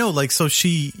Angela? I know, like, so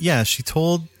she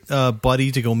told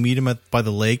Buddy to go meet him by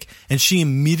the lake, and she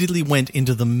immediately went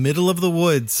into the middle of the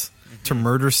woods to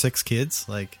murder 6 kids.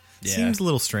 Like, seems a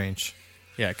little strange.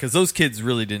 Yeah, because those kids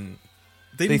really didn't.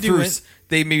 They didn't do it.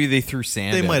 Maybe they threw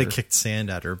sand. They might have kicked sand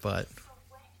at her, but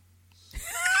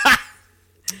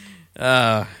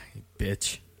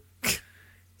bitch.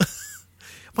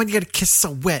 Why you gotta kiss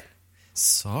so wet?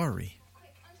 Sorry.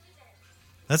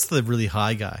 That's the really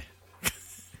high guy.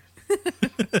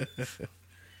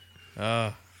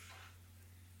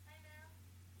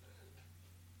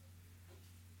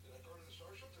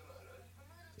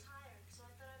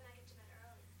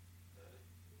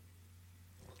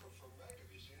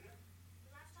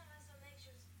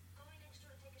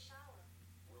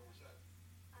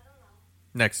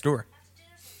 Next door.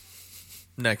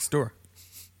 Next door.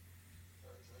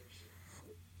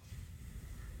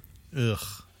 Ugh.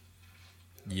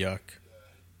 Yuck.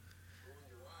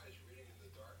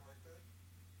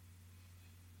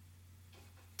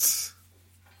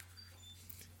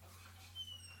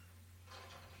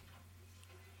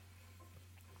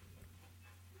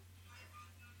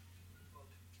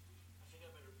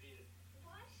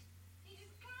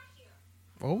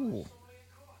 Oh.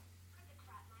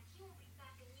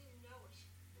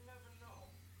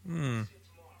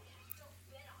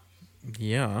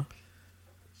 Yeah.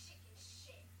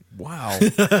 Wow.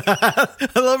 I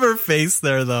love her face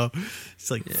there, though. It's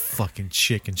like, fucking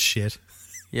chicken shit.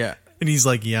 Yeah. And he's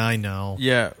like, yeah, I know.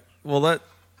 Yeah. Well,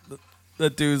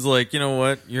 that dude's like, you know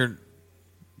what? You're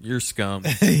scum.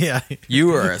 Yeah.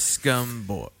 You are a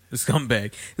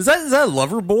scumbag. Is that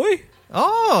Lover Boy?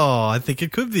 Oh, I think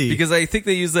it could be. Because I think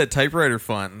they used that typewriter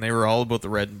font, and they were all about the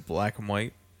red and black and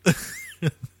white.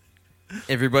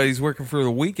 Everybody's working for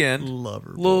the weekend.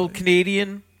 Lover Little Boy.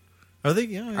 Canadian. Are they?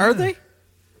 Yeah. Are they?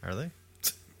 Are they?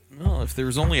 Well, if there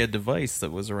was only a device that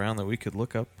was around that we could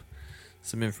look up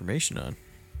some information on.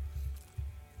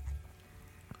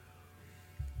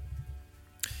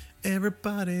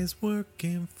 Everybody's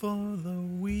working for the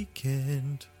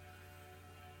weekend.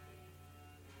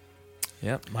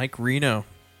 Yep, Mike Reno,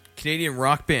 Canadian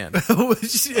rock band.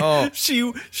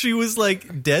 She was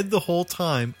like dead the whole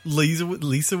time.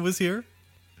 Lisa was here.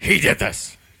 He did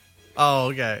this. Oh,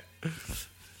 okay.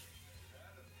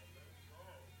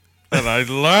 And I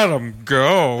let him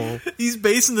go. He's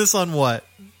basing this on what?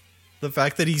 The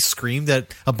fact that he screamed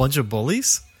at a bunch of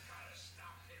bullies?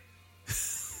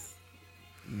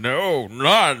 No,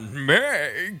 not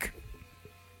Meg.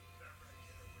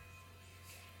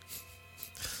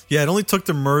 Yeah, it only took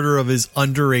the murder of his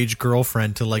underage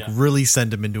girlfriend to really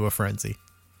send him into a frenzy.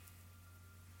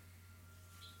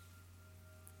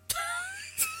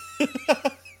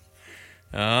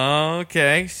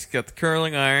 Okay, she's got the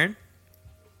curling iron.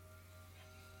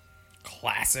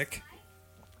 Classic.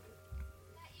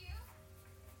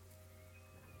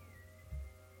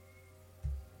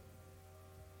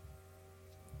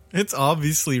 It's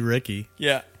obviously Ricky.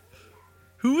 Yeah.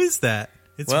 Who is that?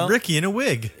 It's Ricky in a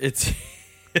wig. It's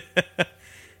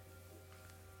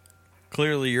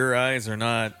clearly your eyes are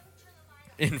not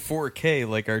in 4K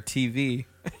like our TV.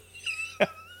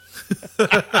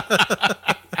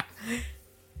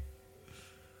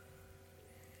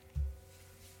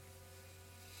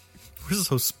 We're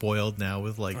so spoiled now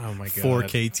with like Oh my God.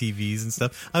 4K TVs and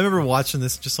stuff. I remember watching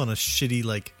this just on a shitty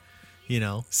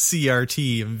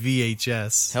CRT and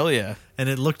VHS. Hell yeah. And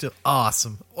it looked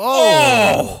awesome.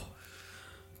 Oh!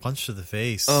 Punch to the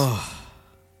face. Oh.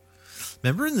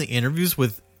 Remember in the interviews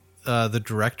with the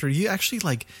director, he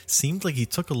actually seemed like he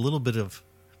took a little bit of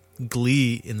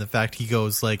glee in the fact he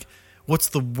goes like, what's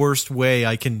the worst way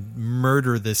I can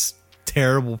murder this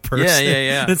terrible person?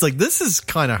 Yeah. And it's like, this is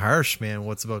kind of harsh, man,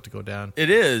 what's about to go down. It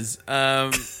is.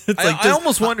 I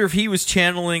almost wonder if he was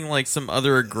channeling like some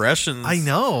other aggressions. I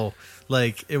know.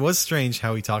 Like, it was strange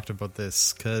how he talked about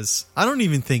this, because I don't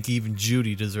even think even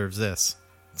Judy deserves this.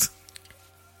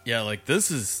 Yeah, like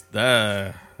this is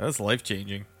that's life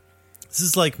changing. This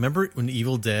is like, remember when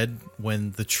Evil Dead,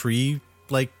 when the tree,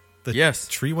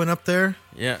 tree went up there?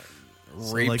 Yeah.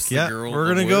 So Rapes the girl. We're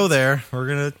gonna go there. We're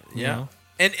gonna, you know.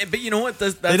 But you know what?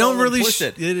 That's they don't all really.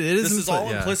 Implicit. This is all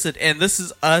implicit, and this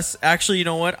is us. Actually, you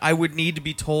know what? I would need to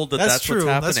be told that's true. What's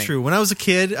happening. That's true. When I was a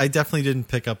kid, I definitely didn't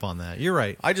pick up on that. You're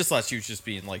right. I just thought she was just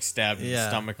being like stabbed in the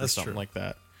stomach or that's something true. like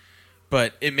that.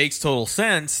 But it makes total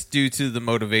sense due to the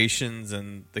motivations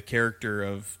and the character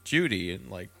of Judy and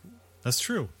like that's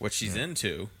true. What she's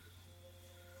into.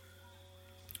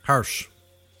 Harsh.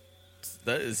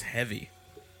 That is heavy.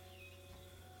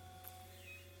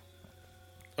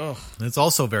 Ugh. It's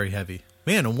also very heavy.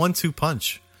 Man, a 1-2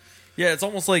 punch. Yeah, it's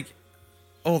almost like,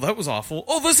 oh, that was awful.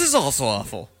 Oh, this is also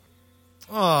awful.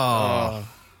 Oh.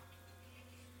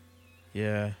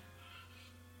 Yeah.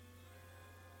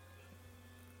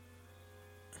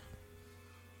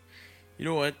 You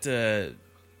know what?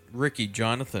 Ricky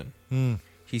Jonathan,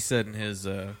 he said in his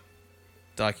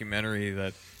documentary that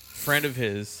a friend of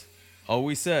his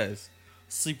always says,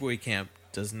 Sleepaway Camp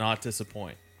does not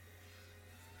disappoint.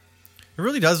 It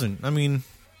really doesn't. I mean,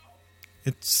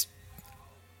 it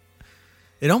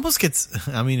almost gets,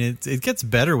 I mean, it gets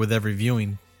better with every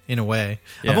viewing. in a way.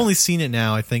 Yeah. I've only seen it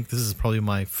now. I think this is probably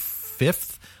my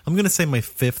 5th. I'm going to say my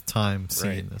 5th time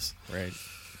seeing this. Right.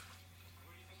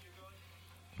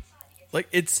 Like,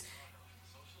 it's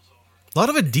a lot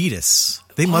of Adidas.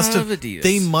 They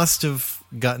must have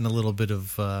gotten a little bit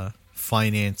of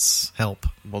finance help.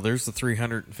 Well, there's the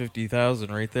 $350,000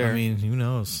 right there. I mean, who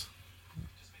knows?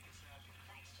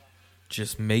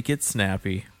 Just make it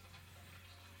snappy.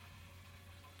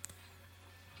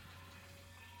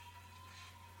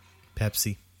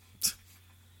 Pepsi.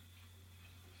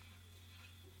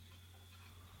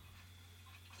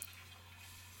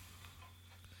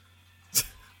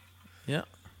 Yeah.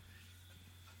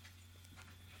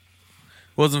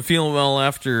 Wasn't feeling well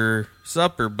after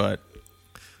supper, but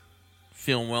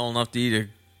feeling well enough to eat a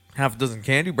half a dozen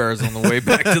candy bars on the way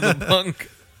back to the bunk.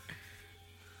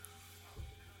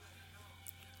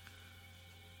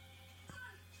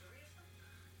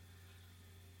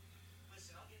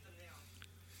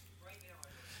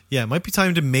 Yeah, it might be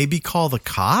time to maybe call the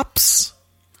cops.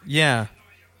 Yeah.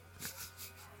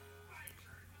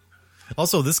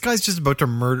 Also, this guy's just about to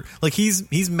murder. Like,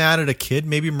 he's mad at a kid,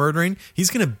 maybe murdering. He's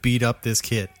gonna beat up this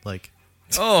kid. Like,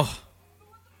 oh,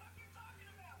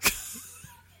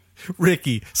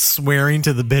 Ricky swearing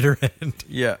to the bitter end.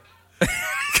 Yeah,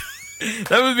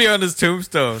 that would be on his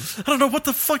tombstone. I don't know what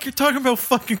the fuck you're talking about,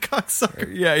 fucking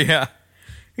cocksucker. Yeah.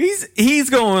 He's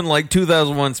going like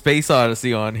 2001: Space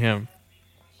Odyssey on him.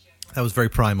 That was very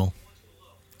primal.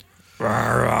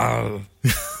 Wow.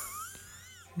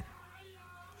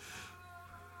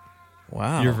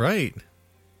 You're right.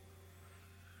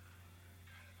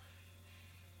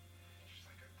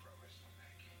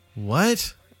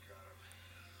 What?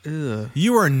 Ugh.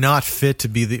 You are not fit to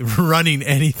be running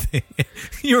anything.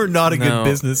 You are not a good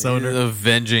business owner.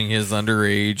 Avenging his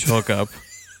underage hookup.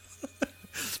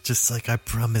 Just like I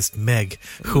promised Meg,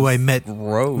 who I met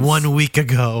gross. 1 week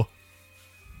ago.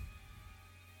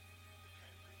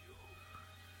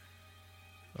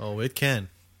 Oh, it can.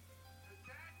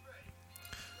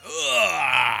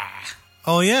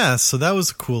 Oh, yeah. So that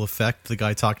was a cool effect the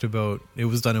guy talked about. It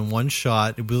was done in one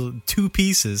shot. It was 2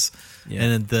 pieces. Yeah.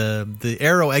 And the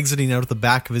arrow exiting out of the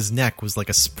back of his neck was like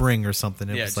a spring or something.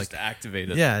 It was just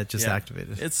activated. Yeah, it just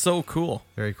activated. It's so cool.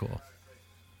 Very cool.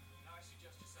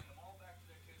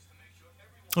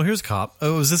 Oh, here's a cop.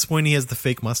 Oh, is this when he has the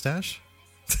fake mustache?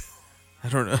 I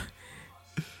don't know.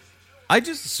 I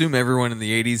just assume everyone in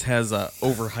the 80s has a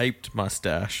overhyped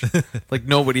mustache. Like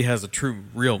nobody has a true,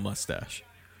 real mustache.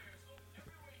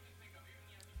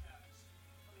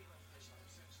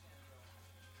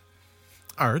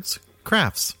 Arts,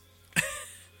 crafts.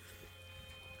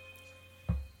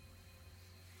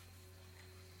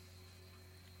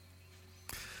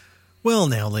 Well,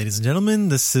 now, ladies and gentlemen,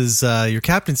 this is your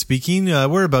captain speaking.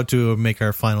 We're about to make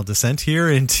our final descent here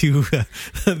into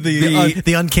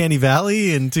the uncanny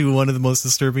valley, into one of the most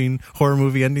disturbing horror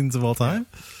movie endings of all time.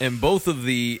 And both of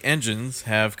the engines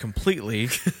have completely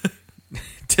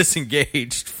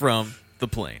disengaged from the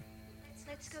plane.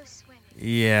 Let's go swimming.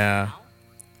 Yeah.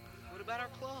 What about our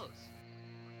clothes?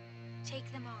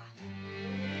 Take them off.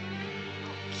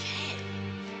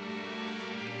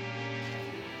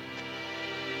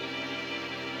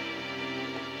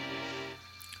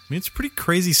 I mean, it's a pretty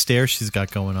crazy stare she's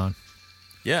got going on.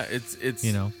 Yeah, it's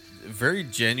very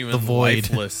genuine, the void.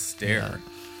 lifeless stare. Yeah.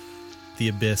 The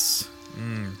abyss.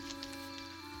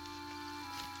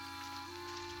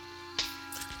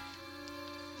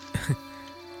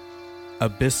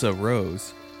 Abyssa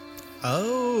Rose.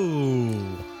 Oh.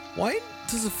 Why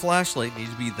does a flashlight need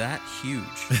to be that huge?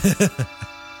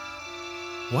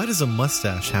 Why does a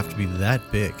mustache have to be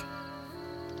that big?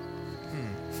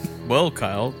 Well,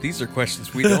 Kyle, these are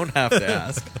questions we don't have to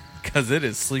ask because it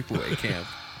is sleepaway camp.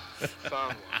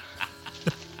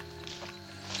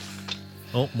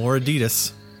 Oh, more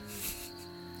Adidas.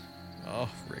 Oh,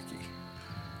 Ricky.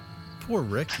 Poor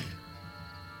Ricky.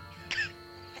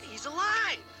 Hey, he's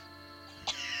alive.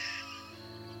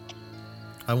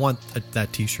 I want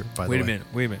that T-shirt, by the way.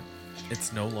 Wait a minute.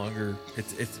 It's no longer...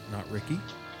 It's not Ricky?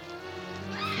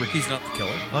 Ricky's not the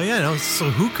killer? Oh, yeah, no. So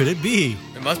who could it be?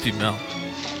 It must be Mel.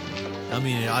 I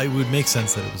mean, it would make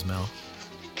sense that it was Mel.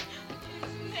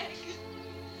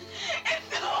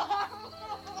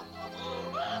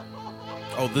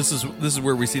 Oh, this is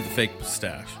where we see the fake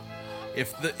stash.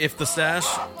 If the stash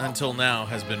until now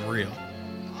has been real,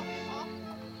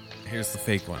 here's the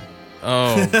fake one.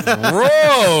 Oh,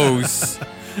 gross!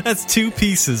 That's 2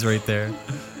 pieces right there. 2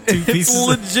 It's pieces.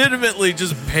 legitimately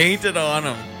just painted on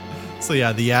him. So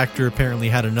yeah, the actor apparently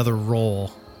had another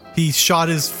role. He shot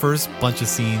his first bunch of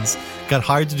scenes, got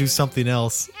hired to do something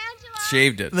else,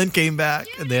 shaved it, and then came back,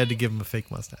 and they had to give him a fake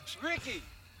mustache. Ricky,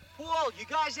 Paul, you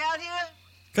guys out here?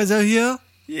 Guys out here?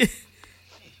 Yeah.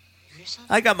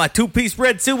 I got my two-piece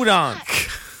red suit on.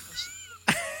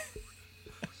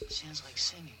 Sounds like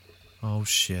singing. Oh,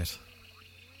 shit.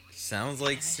 Sounds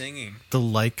like singing. The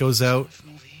light goes out.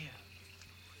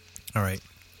 All right.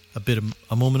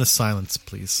 A moment of silence,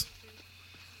 please.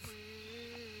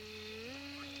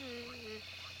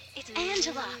 It's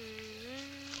Angela.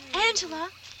 Angela,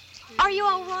 are you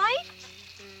all right?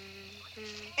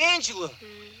 Angela,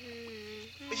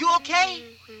 are you okay?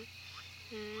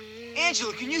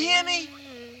 Angela, can you hear me?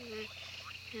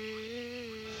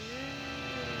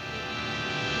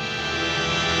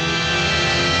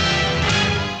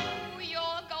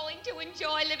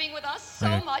 Enjoy living with us so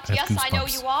I much. have Yes, I know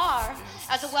goosebumps. you are.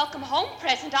 As a welcome home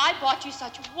present, I bought you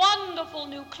such wonderful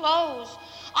new clothes.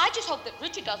 I just hope that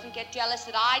Richard doesn't get jealous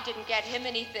that I didn't get him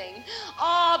anything.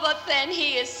 Ah, but then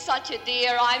he is such a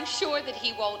dear. I'm sure that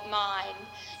he won't mind.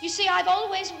 You see, I've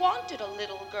always wanted a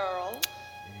little girl.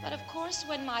 But of course,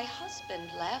 when my husband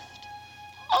left,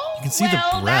 You can see the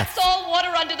breath. that's all water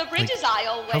under the bridges, I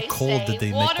always how cold say. did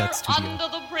they make Water that studio? under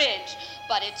the bridge.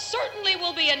 But it certainly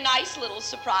will be a nice little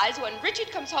surprise when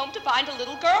Richard comes home to find a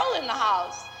little girl in the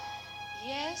house.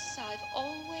 Yes, I've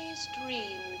always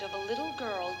dreamed of a little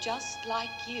girl just like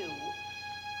you.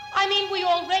 I mean, we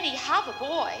already have a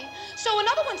boy, so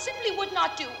another one simply would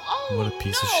not do. Oh, What a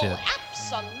piece of no, shit.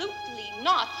 absolutely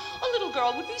not. A little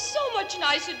girl would be so much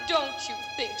nicer, don't you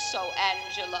think so,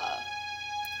 Angela?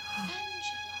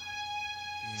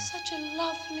 Such a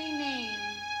lovely name.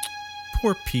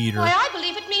 Poor Peter. Why, I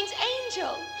believe it means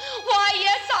angel. Why,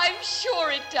 yes, I'm sure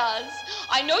it does.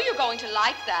 I know you're going to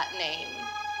like that name.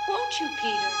 Won't you,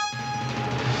 Peter?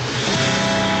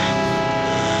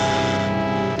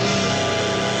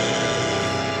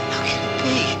 How can it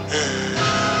be?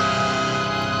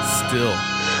 Still.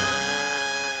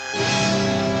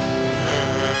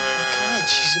 God,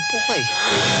 she's a boy.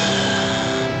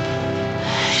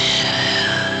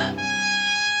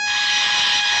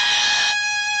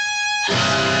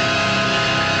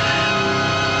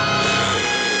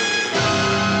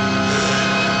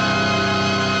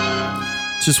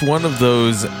 Just one of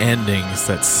those endings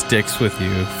that sticks with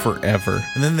you forever.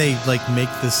 And then they like make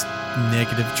this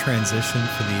negative transition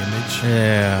for the image.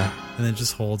 Yeah. And then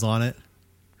just holds on it.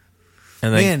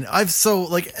 And then, Man, I've so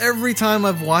like every time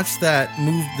I've watched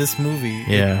this movie,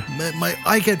 Yeah.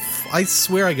 I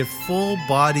swear I get full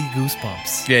body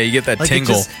goosebumps. Yeah, you get that like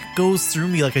tingle. It just goes through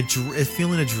me like a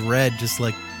feeling of dread, just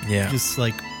like just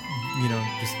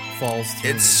falls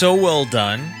through. It's so well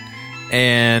done,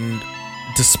 and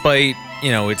despite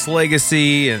its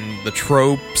legacy and the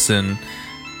tropes, and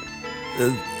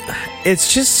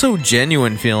it's just so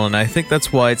genuine feeling. I think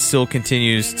that's why it still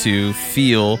continues to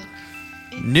feel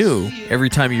new every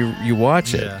time you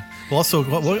watch it. Yeah. Well, also,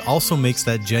 what also makes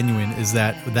that genuine is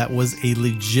that was a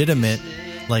legitimate,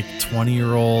 like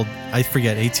 20-year-old, I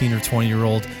forget, 18 or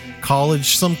 20-year-old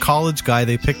some college guy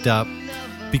they picked up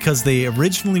because they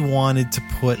originally wanted to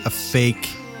put a fake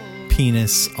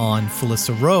penis on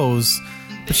Felissa Rose,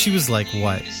 but she was like,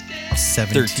 what,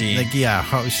 17? 13. Like,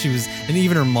 yeah, she was, and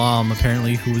even her mom,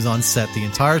 apparently, who was on set the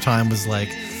entire time, was like,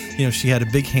 she had a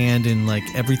big hand in like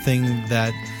everything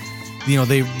that.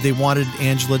 They wanted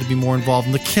Angela to be more involved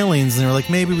in the killings, and they were like,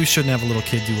 maybe we shouldn't have a little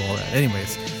kid do all that.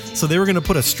 Anyways, so they were going to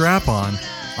put a strap on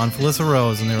Felissa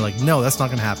Rose, and they were like, no, that's not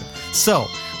going to happen. So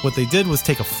what they did was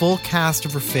take a full cast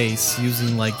of her face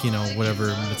using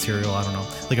whatever material, I don't know,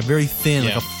 like a very thin,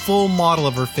 like a full model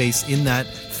of her face in that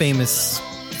famous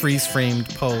freeze-framed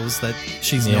pose that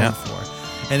she's known for.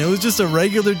 And it was just a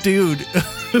regular dude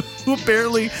who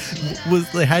apparently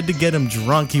had to get him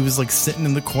drunk. He was like sitting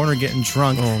in the corner getting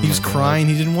drunk. He was crying.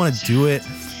 He didn't want to do it.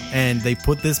 And they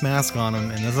put this mask on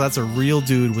him. And that's a real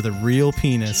dude with a real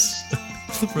penis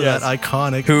for that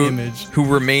iconic image. Who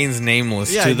remains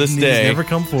nameless to this he's day. never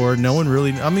come forward. No one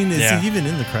really... I mean, is he even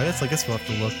in the credits? I guess we'll have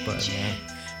to look.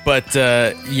 But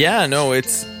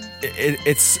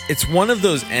it's one of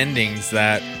those endings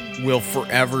that will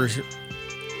forever...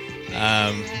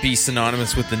 be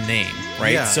synonymous with the name,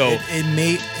 right? Yeah, so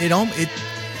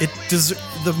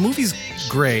the movie's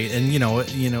great, and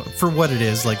for what it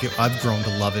is, like I've grown to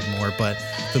love it more. But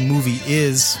the movie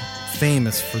is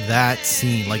famous for that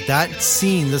scene,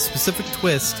 the specific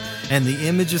twist, and the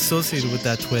image associated with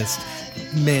that twist.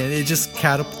 Man, it just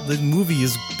the movie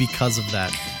is because of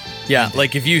that. Yeah,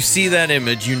 like if you see that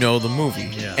image, you know the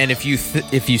movie, and if you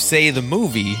say the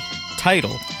movie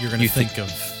title, you're gonna think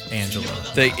of Angela.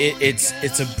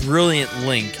 It's a brilliant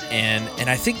link, and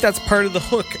I think that's part of the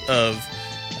hook of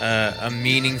a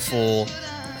meaningful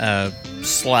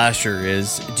slasher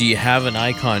is, do you have an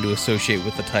icon to associate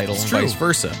with the title, and vice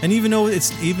versa? And even though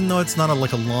it's not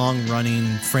a long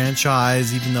running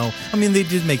franchise, even though they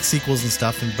did make sequels and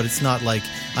stuff, but it's not like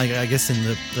I guess in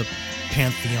the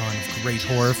pantheon of great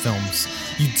horror films,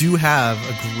 you do have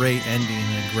a great ending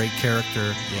and a great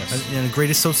character, and a great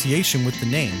association with the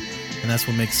name, and that's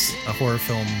what makes a horror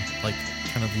film like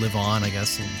kind of live on, I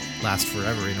guess, and last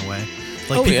forever in a way.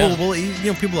 Like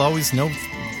people always know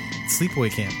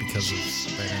Sleepaway Camp because of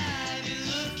that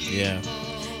ending. Yeah,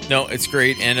 no, it's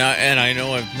great, and I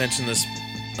know I've mentioned this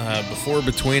before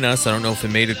between us. I don't know if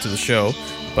it made it to the show,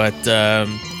 but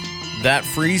that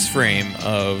freeze frame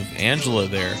of Angela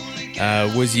there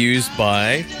was used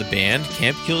by the band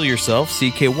Camp Kill Yourself,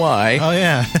 CKY. Oh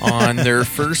yeah, on their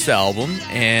first album,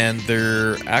 and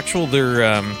I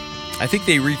think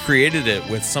they recreated it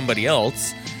with somebody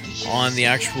else on the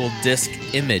actual disc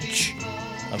image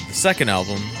of the second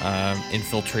album,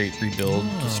 Infiltrate, Rebuild,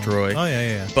 Destroy. Oh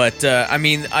yeah. But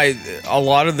a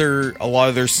lot of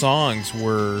their songs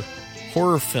were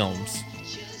horror films,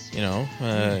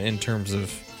 in terms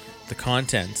of the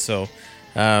content. So,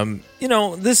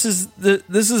 this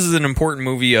is an important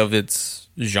movie of its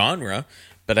genre.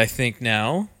 But I think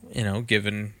now,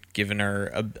 given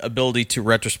our ability to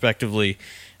retrospectively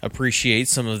appreciate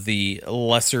some of the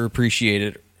lesser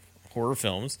appreciated horror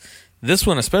films, this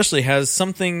one especially has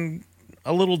something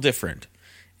a little different,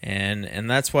 and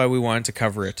that's why we wanted to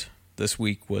cover it this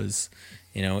week, was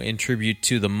in tribute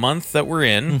to the month that we're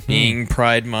in, being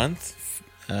Pride Month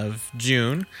of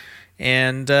June,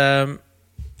 and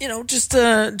just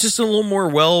a little more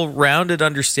well-rounded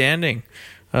understanding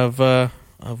of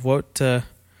what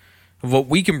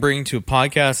we can bring to a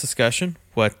podcast discussion,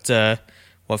 what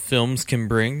films can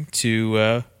bring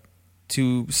to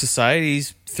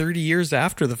societies 30 years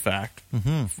after the fact,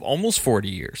 almost 40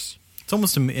 years.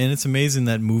 It's amazing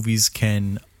that movies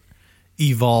can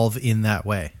evolve in that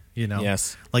way.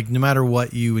 Yes, like no matter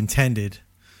what you intended,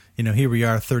 here we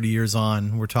are 30 years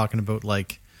on. We're talking about the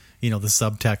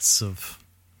subtexts of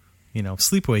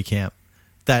Sleepaway Camp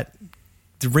that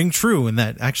ring true and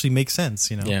that actually make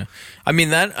sense. Yeah,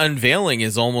 that unveiling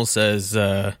is almost as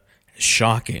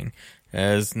shocking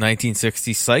as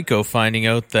 1960 Psycho finding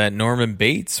out that Norman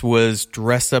Bates was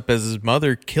dressed up as his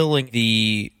mother, killing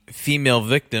the female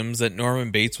victims that Norman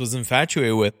Bates was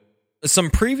infatuated with. Some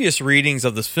previous readings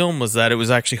of this film was that it was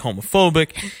actually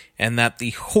homophobic, and that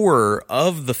the horror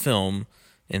of the film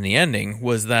in the ending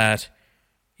was that,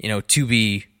 to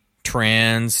be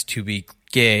trans, to be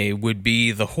gay would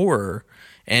be the horror,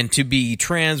 and to be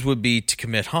trans would be to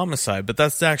commit homicide. But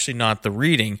that's actually not the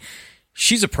reading.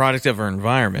 She's a product of her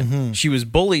environment. She was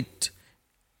bullied,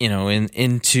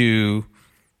 into,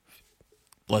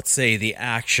 let's say, the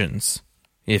actions,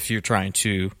 if you're trying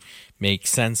to make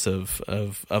sense of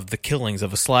the killings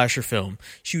of a slasher film.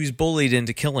 She was bullied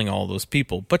into killing all those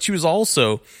people. But she was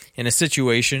also in a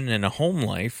situation in a home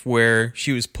life where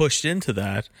she was pushed into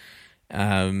that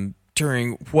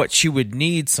during what she would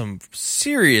need some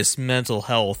serious mental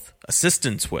health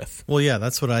assistance with. Well, yeah,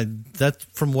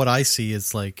 from what I see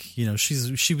is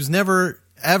she was never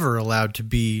ever allowed to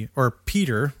be, or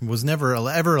Peter was never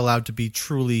ever allowed to be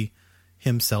truly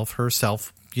himself,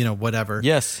 herself, whatever.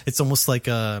 Yes. It's almost like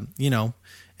and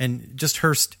just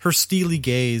her steely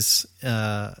gaze,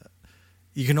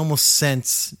 you can almost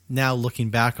sense now, looking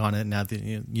back on it, now that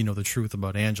the truth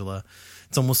about Angela.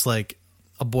 It's almost like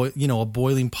a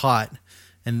boiling pot,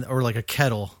 or like a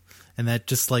kettle, and that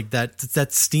just like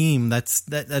that steam,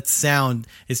 that sound,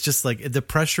 it's just like the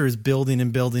pressure is building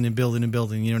and building and building and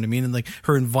building. You know what I mean? And like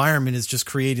her environment is just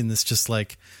creating this just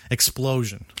like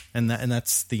explosion, and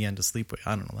that's the end of Sleepaway.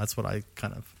 I don't know. That's what I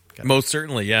kind of got. Most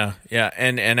certainly, yeah.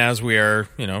 And as we are,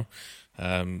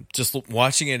 just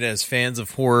watching it as fans of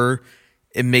horror,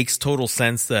 it makes total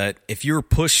sense that if you're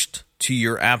pushed to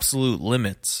your absolute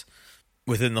limits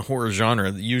within the horror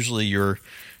genre, usually your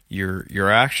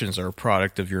actions are a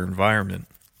product of your environment,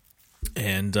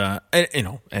 and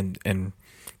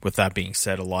with that being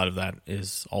said, a lot of that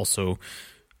is also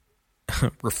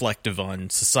reflective on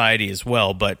society as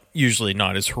well, but usually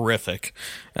not as horrific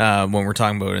when we're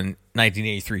talking about a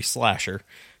 1983 slasher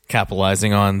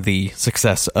capitalizing on the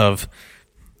success of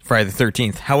Friday the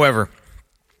 13th. However,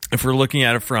 if we're looking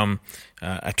at it from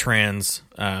a trans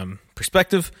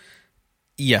perspective,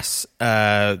 yes,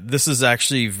 this is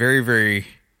actually very, very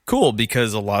cool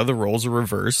because a lot of the roles are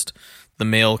reversed. The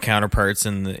male counterparts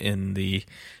in the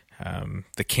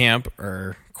camp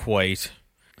are quite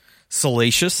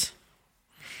salacious.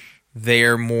 They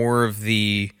are more of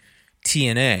the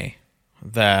TNA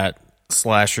that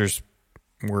slashers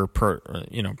were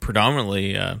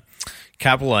predominantly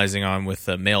capitalizing on with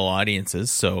male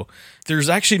audiences. So there's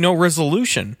actually no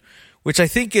resolution, which I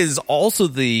think is also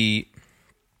the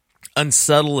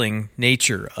unsettling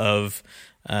nature of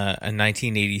a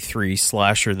 1983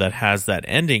 slasher that has that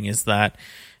ending, is that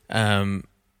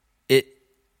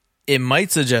it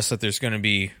might suggest that there's going to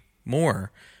be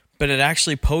more, but it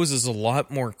actually poses a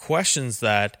lot more questions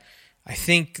that I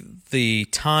think the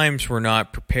times were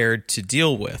not prepared to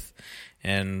deal with.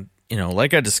 And,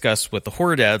 like I discussed with the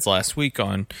Horror Dads last week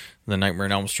on the Nightmare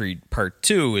on Elm Street Part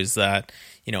 2, is that,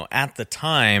 at the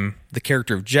time, the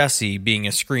character of Jesse being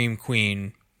a Scream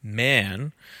Queen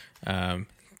man, the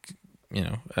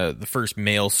first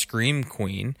male Scream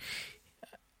Queen,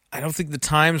 I don't think the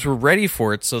times were ready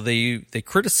for it, so they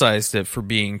criticized it for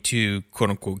being too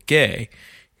quote-unquote gay.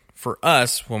 For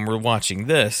us, when we're watching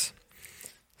this,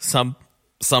 some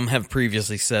have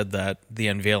previously said that the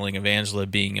unveiling of Angela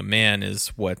being a man is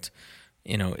what,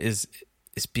 is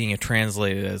being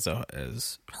translated as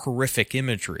horrific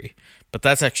imagery. But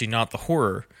that's actually not the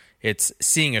horror. It's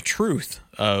seeing a truth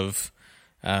of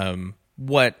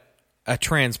what a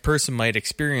trans person might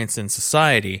experience in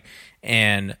society,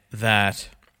 and that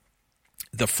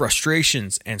the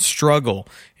frustrations and struggle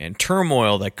and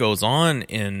turmoil that goes on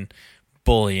in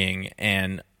bullying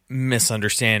and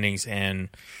misunderstandings and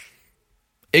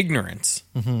ignorance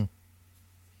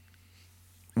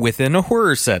within a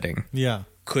horror setting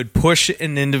could push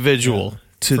an individual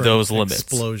to those limits.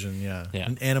 Explosion,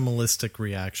 an animalistic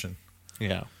reaction.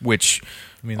 Yeah, which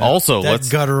also that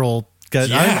guttural.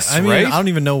 Yes, right? I don't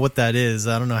even know what that is.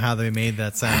 I don't know how they made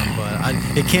that sound,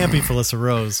 but it can't be Felissa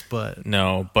Rose. But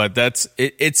no, but that's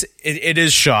it. It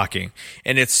is shocking,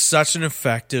 and it's such an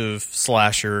effective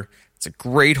slasher. It's a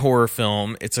great horror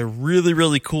film. It's a really,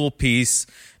 really cool piece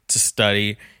to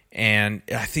study, and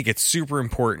I think it's super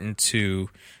important to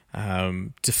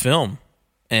film.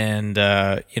 And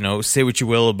say what you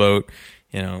will about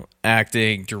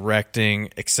acting,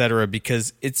 directing, etc.,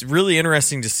 because it's really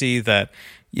interesting to see that.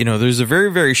 There's a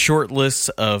very, very short list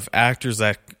of actors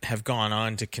that have gone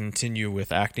on to continue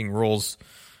with acting roles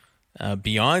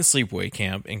beyond Sleepaway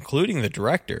Camp, including the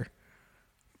director.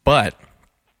 But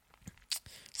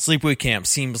Sleepaway Camp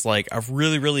seems like a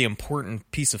really, really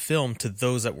important piece of film to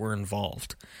those that were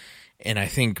involved. And I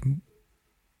think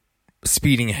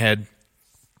speeding ahead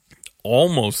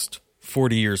almost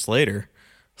 40 years later,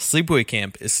 Sleepaway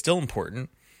Camp is still important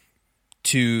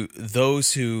to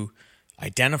those who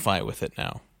identify with it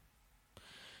now,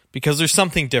 because there's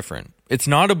something different. It's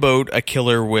not about a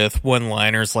killer with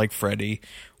one-liners like Freddy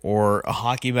or a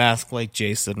hockey mask like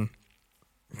Jason.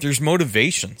 There's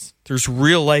motivations. There's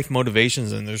real-life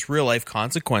motivations, and there's real-life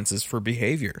consequences for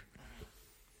behavior.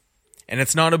 And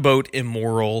it's not about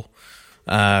immoral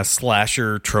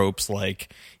slasher tropes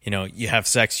like, you have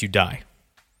sex, you die.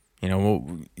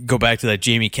 We'll go back to that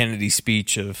Jamie Kennedy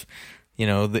speech of,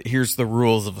 here's the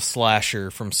rules of a slasher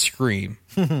from Scream.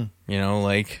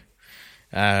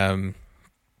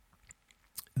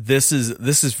 This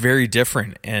is very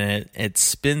different, and it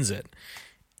spins it.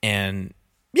 And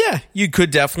yeah, you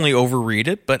could definitely overread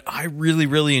it, but I really,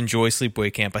 really enjoy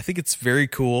Sleepaway Camp. I think it's very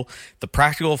cool. The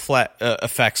practical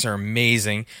effects are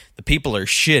amazing. The people are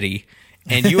shitty,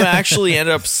 and you actually end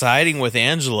up siding with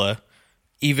Angela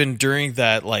even during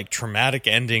that traumatic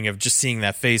ending of just seeing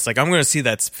that face. I'm going to see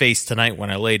that face tonight when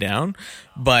I lay down.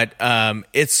 But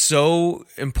it's so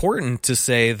important to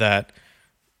say that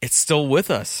it's still with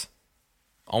us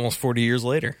almost 40 years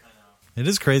later. It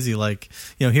is crazy.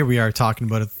 Here we are talking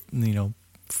about it,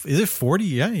 is it 40?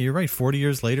 Yeah, you're right. 40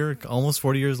 years later, almost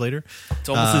 40 years later. It's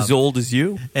almost as old as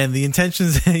you. And the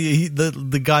intentions,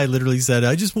 the guy literally said,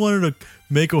 I just wanted to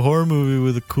make a horror movie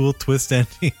with a cool twist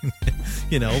ending.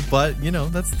 But,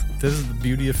 that's the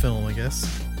beauty of film, I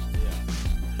guess. Yeah.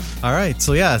 All right.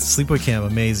 So, yeah, Sleepaway Camp,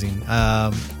 amazing.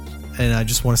 And I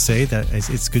just want to say that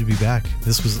it's good to be back.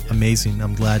 This was amazing.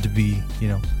 I'm glad to be,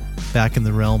 back in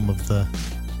the realm of the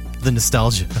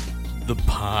nostalgia. The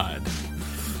pod.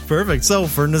 Perfect. So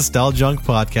for Nostalgunk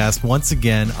Podcast, once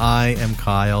again, I am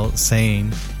Kyle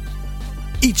saying,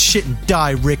 eat shit and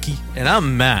die, Ricky. And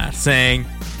I'm Matt saying,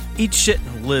 eat shit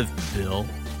and live, Bill.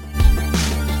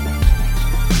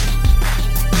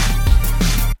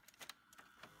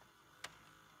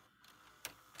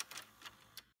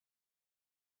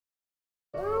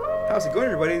 How's it going,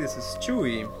 everybody? This is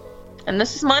Chewy. And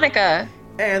this is Monica.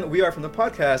 And we are from the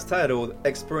podcast titled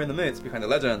Exploring the Myths Behind the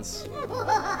Legends,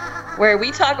 where we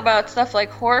talk about stuff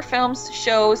like horror films,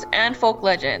 shows, and folk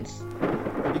legends.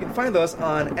 You can find us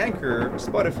on Anchor,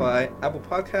 Spotify, Apple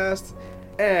Podcasts,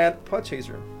 and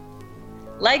Podchaser.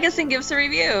 Like us and give us a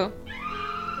review.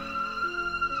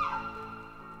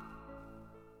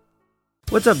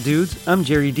 What's up, dudes? I'm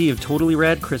Jerry D of Totally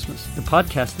Rad Christmas, the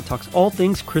podcast that talks all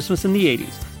things Christmas in the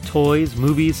 80s. Toys,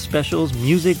 movies, specials,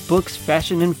 music, books,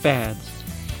 fashion, and fads.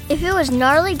 If it was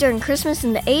gnarly during Christmas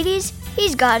in the 80s,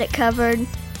 he's got it covered.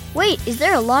 Wait, is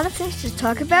there a lot of things to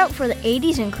talk about for the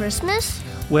 80s and Christmas?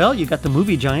 Well, you got the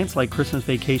movie giants like Christmas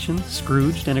Vacation,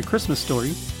 Scrooged, and A Christmas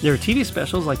Story. There are TV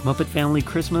specials like Muppet Family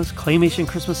Christmas, Claymation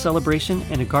Christmas Celebration,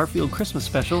 and a Garfield Christmas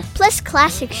Special. Plus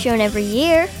classics shown every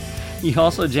year. You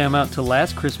also jam out to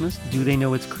Last Christmas, Do They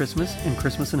Know It's Christmas, and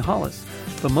Christmas in Hollis.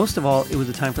 But most of all, it was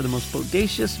a time for the most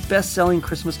bodacious, best-selling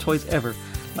Christmas toys ever,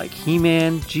 like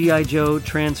He-Man, G.I. Joe,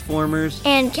 Transformers,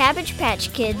 and Cabbage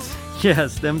Patch Kids.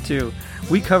 Yes, them too.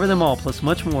 We cover them all, plus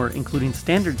much more, including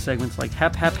standard segments like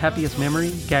Hap Hap Happiest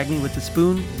Memory, Gag Me with the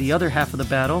Spoon, The Other Half of the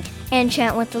Battle, and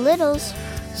Chant with the Littles.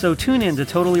 So tune in to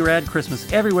Totally Rad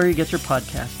Christmas everywhere you get your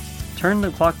podcasts. Turn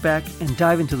the clock back and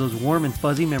dive into those warm and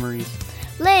fuzzy memories.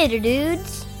 Later,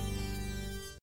 dudes.